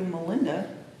started putting Melinda,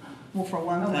 well, for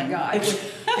one thing, my God.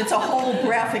 It's a whole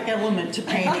graphic element to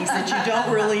paintings that you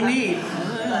don't really need.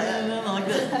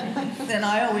 Then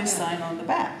I always sign on the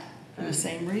back for the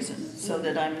same reason, so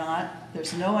that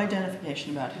there's no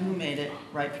identification about who made it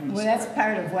right from the start. Well, that's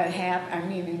part of what happened. I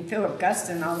mean, Philip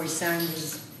Guston always signed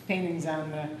his paintings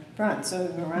on the front, so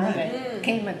around it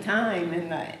came a time in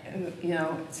the,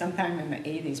 sometime in the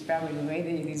 80s, probably the late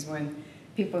 80s, when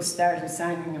people started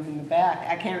signing them in the back.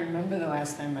 I can't remember the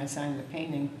last time I signed a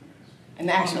painting. An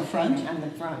actual painting on the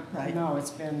front. Right. No, it's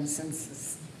been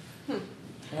since a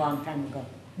long time ago.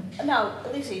 Now,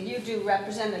 Lisa, you do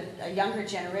represent a younger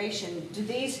generation. Do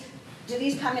these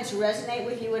comments resonate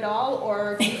with you at all,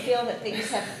 or do you feel that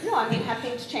things have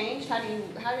things changed? How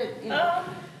did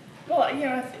Well, I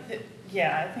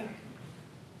think.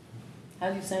 How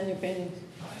do you sign your paintings?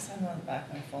 I signed on the back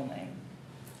my full name.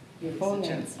 Your full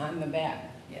name's on the back.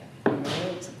 Yeah.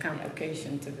 Well, it's a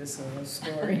complication to this little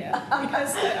story. Yeah,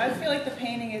 because I feel like the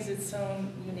painting is its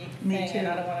own unique thing, and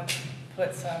I don't want to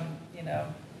put some,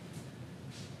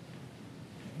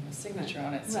 signature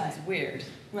on it. It seems weird.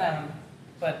 Right.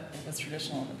 But it was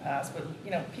traditional in the past. But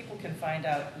people can find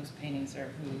out whose paintings are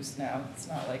whose now. It's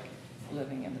not like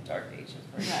living in the dark ages.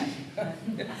 Right.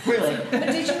 Really? But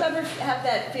did you ever have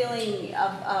that feeling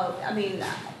of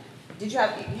did you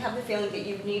have the feeling that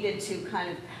you needed to kind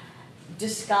of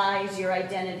disguise your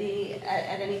identity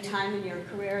at any time in your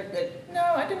career? No,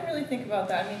 I didn't really think about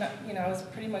that. I mean, I was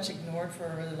pretty much ignored for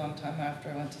a really long time after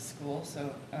I went to school.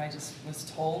 So I just was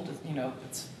told,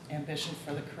 it's ambition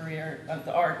for the career,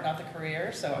 the art, not the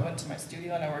career. So I went to my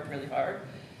studio and I worked really hard.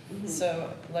 Mm-hmm.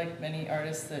 So like many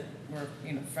artists that were,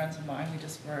 friends of mine, we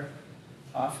just were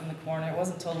off in the corner. It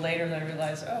wasn't until later that I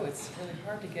realized, it's really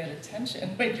hard to get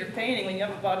attention when you're painting, when you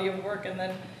have a body of work and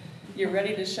then you're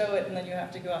ready to show it, and then you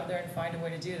have to go out there and find a way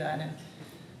to do that. And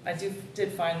I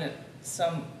did find that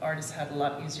some artists had a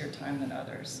lot easier time than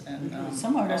others. And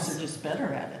some artists are just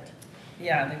better at it.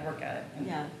 Yeah, they work at it.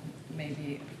 And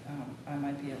maybe I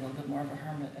might be a little bit more of a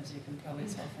hermit, as you can probably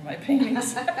tell from my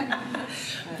paintings.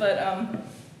 But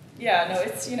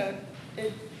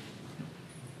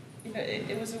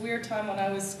it was a weird time when I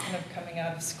was kind of coming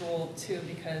out of school too,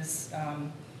 because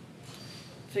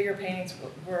figure paintings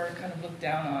were kind of looked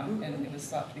down on, and it was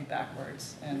thought to be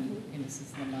backwards. And this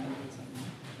is the 90s and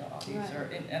the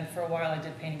 80s. And for a while, I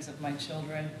did paintings of my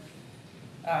children.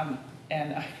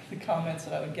 And the comments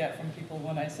that I would get from people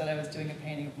when I said I was doing a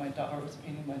painting of my daughter, or was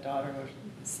painting my daughter, would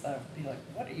be like,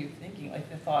 "What are you thinking?" Like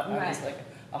they thought I was like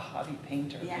a hobby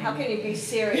painter. Yeah, how can you be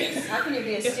serious? How can you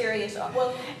be a serious,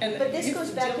 well, And but this you goes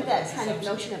have to back deal to with that those kind of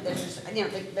assumptions. notion of there's, you know,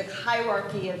 the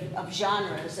hierarchy of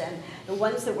genres, and the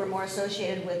ones that were more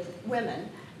associated with women,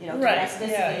 you know, Right,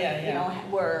 domesticity, yeah. you know,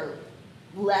 were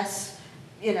less,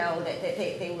 you know,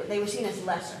 they were seen as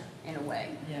lesser in a way.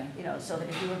 Yeah. You know, so that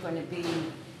if you were going to be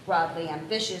broadly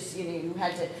ambitious, you know, you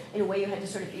had to, in a way, you had to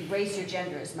sort of erase your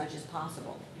gender as much as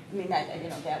possible. I mean, that, you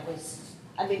know, that was,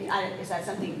 I mean, is that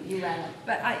something you ran?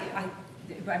 But I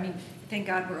mean, thank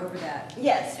God we're over that,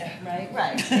 Yes, right?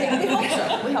 right. Yeah, we hope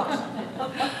so, we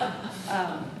hope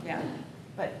so. Yeah.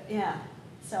 But, yeah,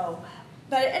 so,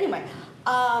 but anyway,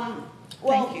 well,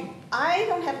 Thank you. I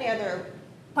don't have any other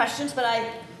questions, but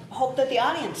I hope that the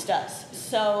audience does.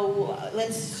 So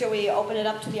shall we open it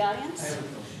up to the I audience? have a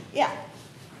question. Yeah.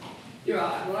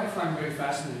 Yeah, what I find very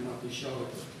fascinating about this show,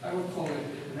 I would call it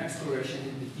an exploration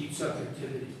into deep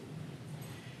subjectivity.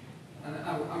 And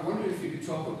I wonder if you could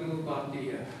talk a little about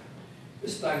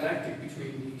this dialectic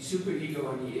between the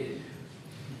superego and the id.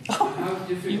 And how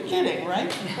difficult You're kidding,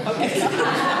 right? Okay.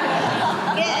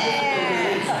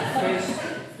 it is to face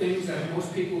things that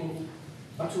most people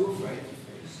are too afraid to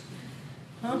face.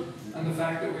 And the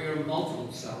fact that we are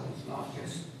multiple selves, not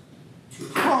just two.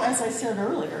 Well, as I said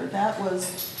earlier, that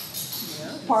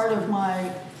was part of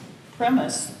my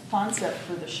premise, concept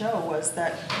for the show, was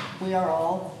that we are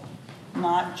all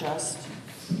not just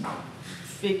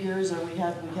figures, or we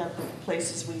have the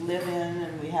places we live in,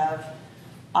 and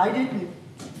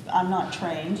I'm not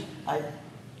trained, I've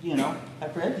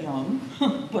read Jung,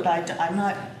 but I'm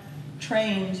not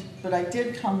trained, but I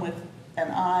did come with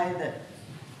an eye that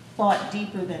thought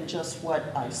deeper than just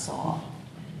what I saw.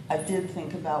 I did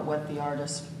think about what the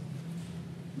artist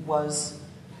was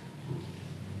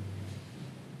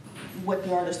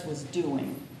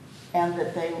doing, and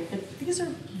that these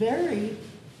are very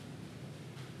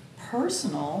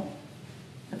personal.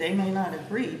 They may not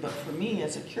agree, but for me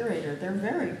as a curator, they're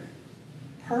very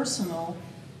personal,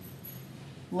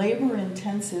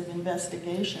 labor-intensive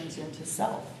investigations into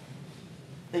self.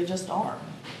 They just are.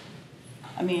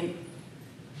 I mean,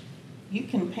 you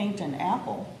can paint an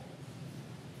apple,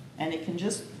 and it can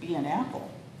just be an apple,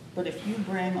 but if you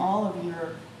bring all of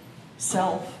your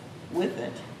self with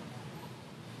it,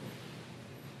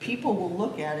 people will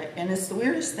look at it, and it's the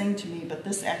weirdest thing to me, but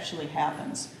this actually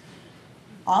happens.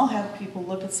 I'll have people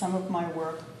look at some of my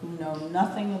work who know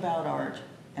nothing about art,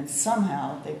 and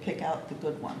somehow they pick out the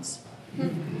good ones.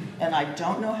 And I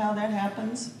don't know how that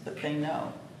happens, but they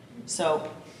know. So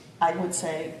I would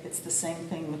say it's the same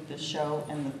thing with this show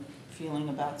and the feeling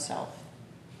about self.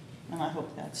 And I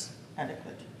hope that's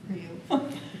adequate for you.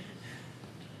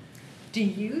 Do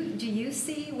you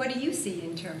see, what do you see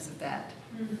in terms of that?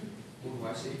 What do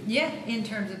I see? Yeah, in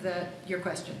terms of your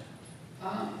question.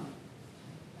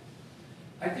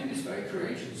 I think it's very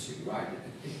courageous, you're right,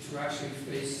 to actually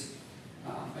face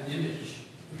an image.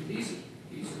 I mean,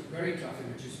 these are very tough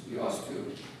images, yours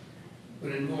too,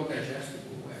 but in a more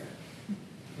digestible way.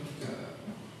 But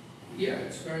yeah,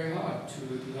 it's very hard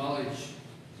to acknowledge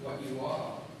what you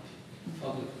are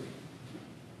publicly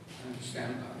and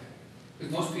stand by it.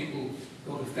 Because most people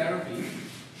go to therapy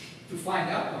to find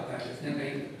out what that is, then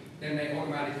they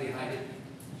automatically hide it.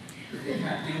 They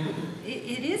can't deal with it.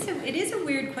 It is a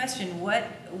weird question.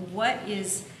 What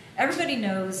is, everybody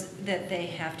knows that they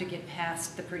have to get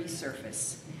past the pretty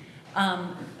surface.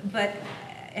 But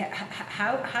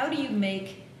how do you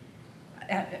make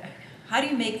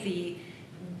the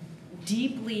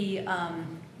deeply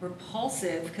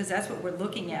repulsive, because that's what we're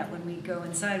looking at when we go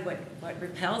inside, what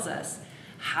repels us,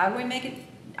 how do we make it,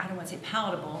 I don't want to say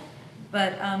palatable,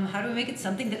 but how do we make it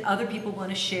something that other people want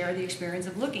to share the experience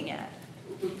of looking at?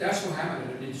 But that's what happened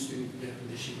at an interesting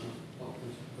definition of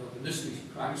the mystery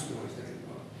crime stories that he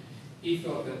wrote. He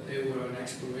thought that they were an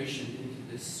exploration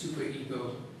into this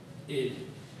superego id.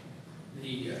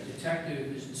 The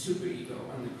detective is the superego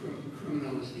and the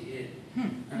criminal is the id.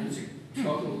 And it's a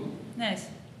total... Nice.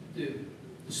 The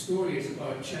story is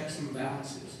about checks and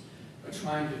balances, about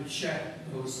trying to check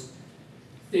those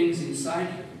things inside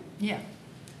you. Yeah.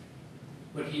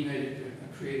 But he made it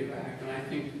a creative act, and I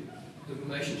think the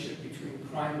relationship between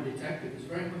crime and detective is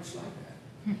very much like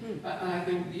that. And I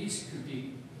think these could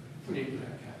be put into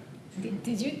that category.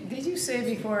 Did you say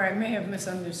before, I may have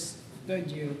misunderstood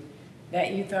you,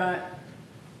 that you thought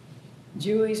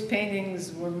Julie's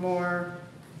paintings were more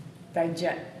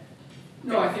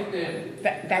No, I think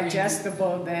that...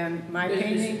 digestible than my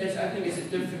painting? I think it's a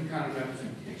different kind of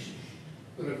representation,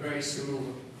 but a very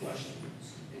similar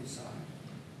questions inside.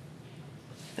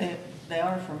 They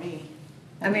are for me.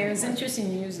 I mean, it's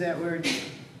interesting you use that word,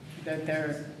 that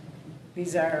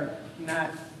these are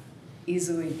not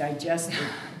easily digested.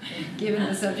 Given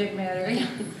the subject matter.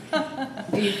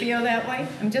 Do you feel that way?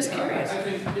 I'm just curious. I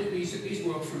think these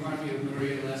works remind me of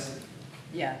Maria Leslie.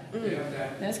 Yeah. They have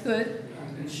that, That's good.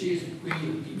 and she is the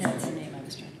queen of deep That's the story. name I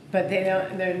was trying to. But they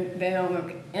don't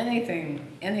look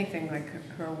anything like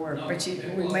her work. No, But she they-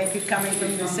 would well, make it coming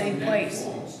from the come in same many place.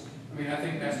 forms. I mean, I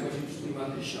think that's what's interesting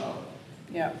about this show.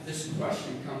 Yeah. This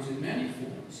question comes in many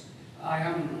forms. I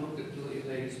haven't looked at the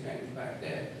latest paintings back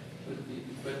there,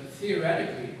 but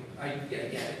theoretically, I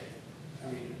get it.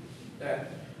 I mean,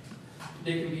 that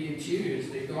they can be interiors,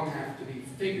 they don't have to be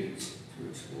figures to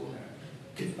explore that.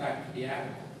 It's back to the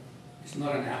apple. It's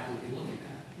not an apple you're looking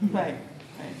at. Right,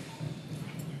 right.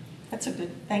 That's a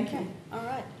good, thank you. All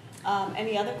right.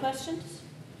 Any other questions?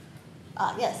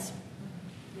 Yes.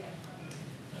 Yeah.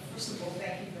 First of all,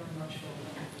 thank you very much for a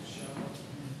wonderful show.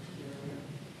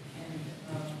 And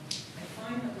I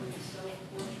find that with the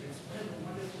self-portraits, one of the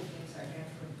wonderful things I get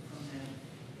from them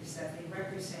is that they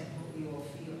represent what we all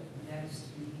feel, and that is to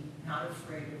be not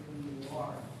afraid of who you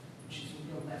are, which is a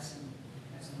real lesson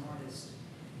as an artist.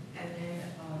 And then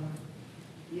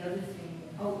the other thing,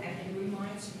 and it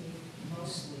reminds me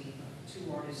mostly of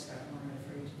two artists that weren't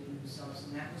afraid to be themselves,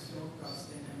 and that was Phil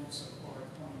Guston and also Cora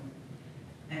Cohen.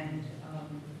 And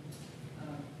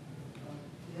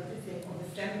the other thing, the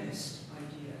feminist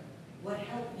idea, what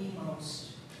helped me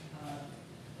most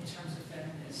in terms of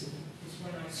feminism is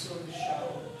when I saw the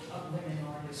show of women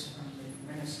artists from the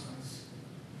Renaissance,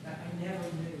 that I never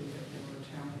knew that there were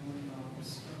Italian women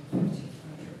artists from the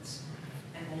 1500s.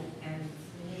 And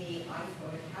for me, I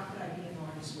thought, how could I be an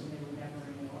artist when there were never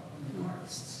any women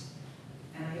artists?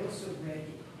 And I also read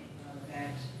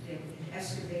that in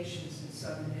excavations in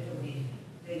southern Italy,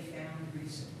 they found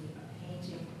recently a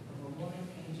painting of a woman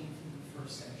painting from the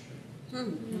 1st century.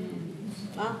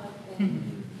 Wow.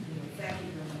 Thank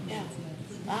you very much. Yeah.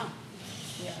 Wow.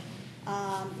 Yeah.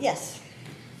 Yes.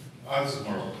 This is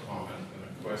more of a comment than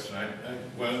a question.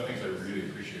 One of the things I really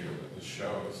appreciate about the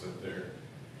show is that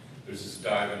there's this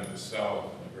dive into the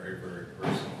self and a very, very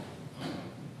personal.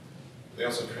 They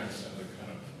also transcend a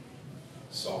kind of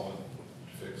solid,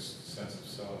 fixed sense of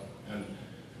self. And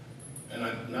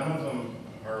none of them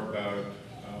are about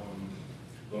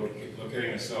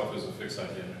locating a self as a fixed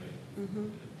identity. Mm-hmm.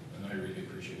 And I really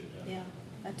appreciate that. Yeah,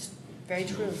 that's very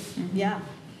true. Yeah.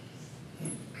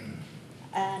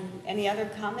 And any other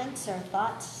comments or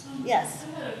thoughts? Yes.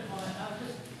 I had a comment. I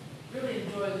just really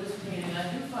enjoy this painting. I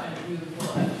do find it beautiful,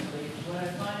 actually. What I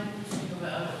find interesting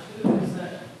about it, too, is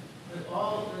that with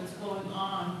all that's going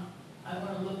on, I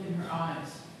want to look in her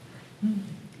eyes.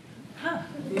 Huh.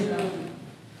 You know?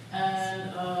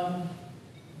 And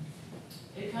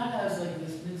it kind of has like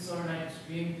this Midsummer Night's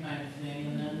Dream kind of thing,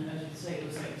 and then, as you say, it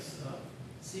was like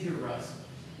cedar rust.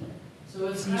 So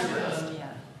it's kind of a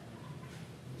Yeah.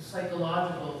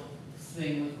 psychological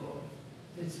thing with gold.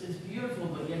 It's beautiful,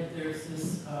 but yet there's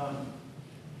this,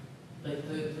 like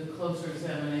the closer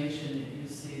examination, you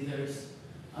see there's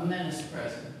a menace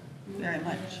present. Very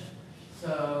much.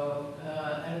 So,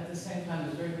 and at the same time,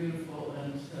 it's very beautiful,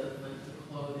 and like the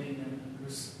clothing and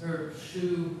her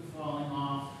shoe falling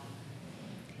off.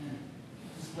 And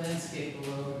this landscape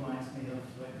below reminds me of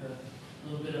like a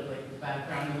little bit of like the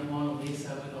background of the Mona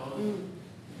Lisa with all the,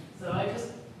 so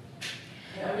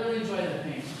I really enjoy that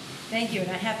painting. Thank you,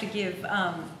 and I have to give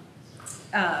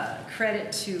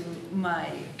credit to my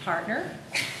partner,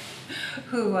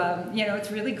 who,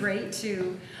 it's really great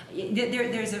to,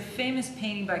 there's a famous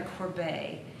painting by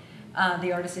Courbet,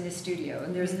 the artist in his studio,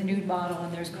 and there's the nude model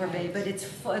and there's Courbet, but it's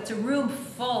a room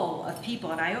full of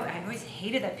people, and I always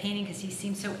hated that painting because he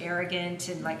seemed so arrogant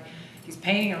and like he's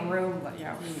painting a room,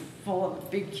 full of a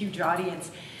big, huge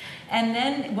audience. And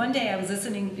then one day I was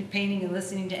painting and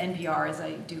listening to NPR as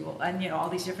I do, and all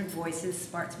these different voices,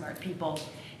 smart people,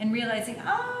 and realizing,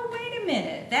 oh, wait a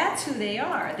minute, that's who they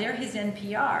are. They're his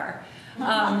NPR.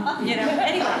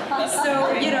 Anyway,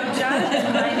 so,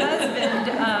 Jonathan, my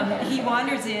husband, he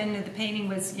wanders in, and the painting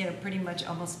was, pretty much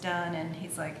almost done, and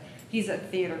he's a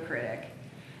theater critic.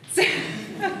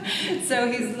 So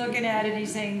he's looking at it, and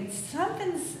he's saying,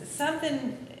 something,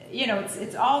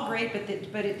 it's all great,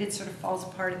 but it sort of falls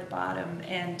apart at the bottom,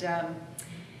 and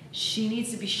she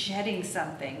needs to be shedding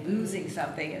something, losing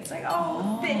something. It's like,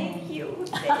 oh, thank you.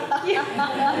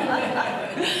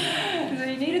 So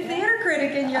you need a theater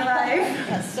critic in your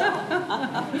life. So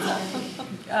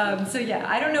yeah,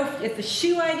 I don't know if the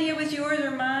shoe idea was yours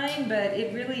or mine, but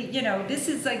it really, this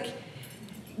is like,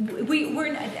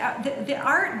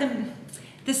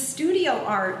 the studio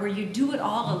art where you do it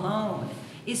all alone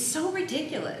is so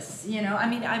ridiculous, you know? I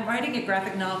mean, I'm writing a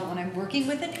graphic novel and I'm working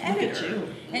with an editor.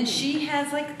 And she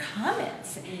has like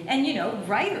comments. And you know,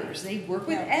 writers, they work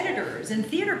with editors, and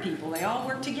theater people, they all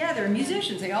work together, and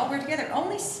musicians, they all work together.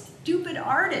 Only stupid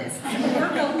artists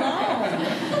work alone.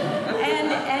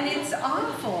 And it's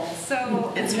awful.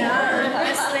 So It's not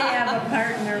unless they have a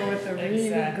partner with a really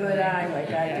good eye like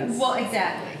I do. well,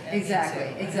 exactly.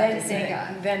 Thank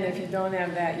God. Then if you don't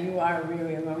have that, you are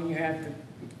really alone. You have to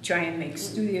try and make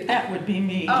studio. That would be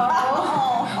me.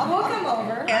 Oh, we'll come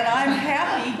over. And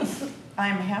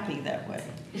I'm happy that way.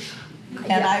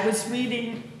 And I was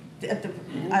reading at the,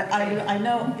 I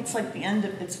know it's like the end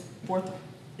of, it's 4th,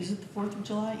 is it the 4th of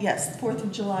July? Yes, the 4th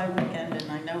of July weekend,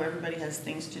 and I know everybody has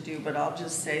things to do, but I'll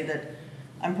just say that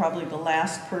I'm probably the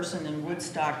last person in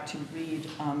Woodstock to read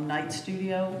Night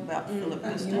Studio about Philip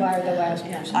Guston. You are the last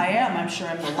person. I am, I'm sure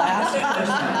I'm the last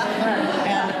person.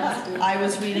 And I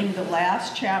was reading the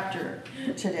last chapter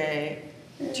today,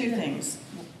 2 things.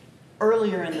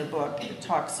 Earlier in the book, it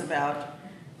talks about,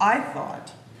 I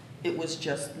thought it was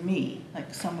just me,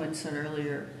 like someone said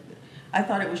earlier, I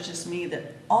thought it was just me,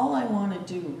 that all I want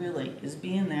to do really is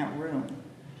be in that room.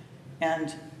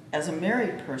 And as a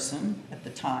married person at the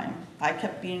time, I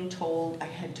kept being told I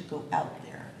had to go out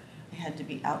there. I had to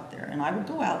be out there. And I would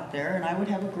go out there and I would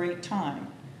have a great time.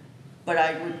 But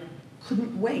I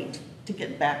couldn't wait to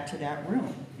get back to that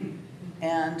room.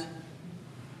 And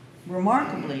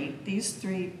remarkably, these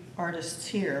 3 artists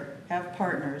here have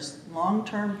partners,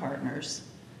 long-term partners.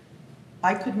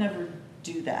 I could never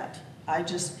do that. I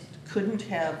just couldn't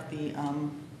have the,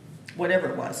 whatever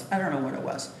it was. I don't know what it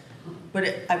was.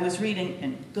 But I was reading,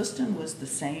 and Guston was the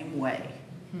same way.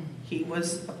 He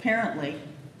was apparently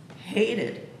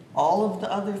hated all of the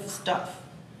other stuff.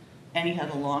 And he had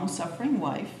a long-suffering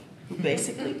wife who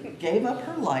basically gave up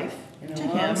her life to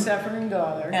him. Long-suffering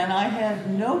daughter. And I had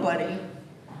nobody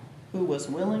who was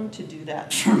willing to do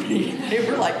that for me. They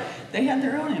were like, they had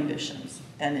their own ambitions,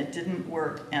 and it didn't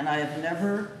work. And I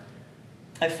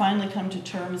finally come to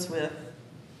terms with,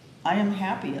 I am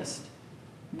happiest,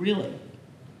 really,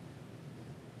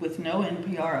 with no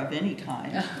NPR of any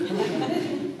kind,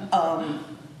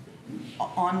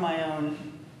 on my own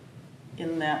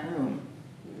in that room.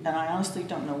 And I honestly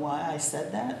don't know why I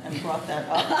said that and brought that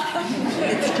up.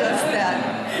 It's just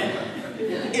that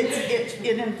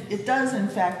it does in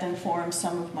fact inform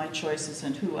some of my choices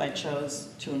and who I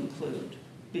chose to include,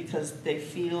 because they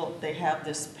have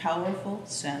this powerful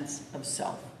sense of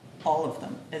self. All of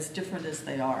them, as different as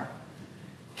they are,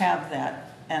 have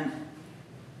that. And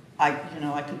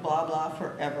I could blah blah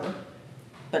forever,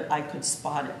 but I could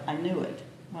spot it. I knew it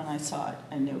when I saw it.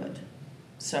 I knew it.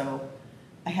 So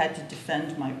I had to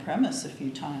defend my premise a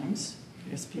few times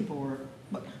because people were,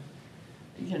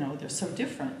 they're so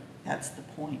different. That's the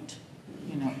point.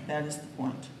 That is the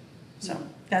point. So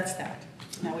that's that.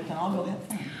 Now we can all go have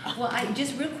fun. Well,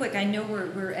 just real quick, I know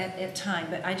we're at time,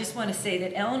 but I just want to say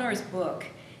that Eleanor's book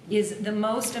is the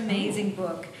most amazing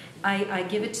book. I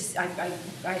give it to,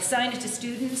 I assign it to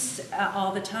students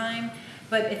all the time.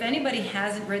 But if anybody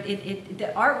hasn't read it,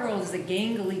 the art world is a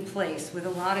gangly place with a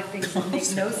lot of things that make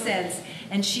no sense.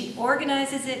 And she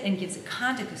organizes it and gives it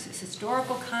context, this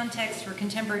historical context for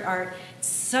contemporary art. It's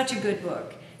such a good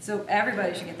book. So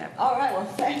everybody should get that book. All right, well,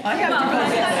 thank you. I have to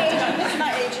go. It's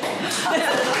my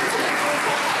agent.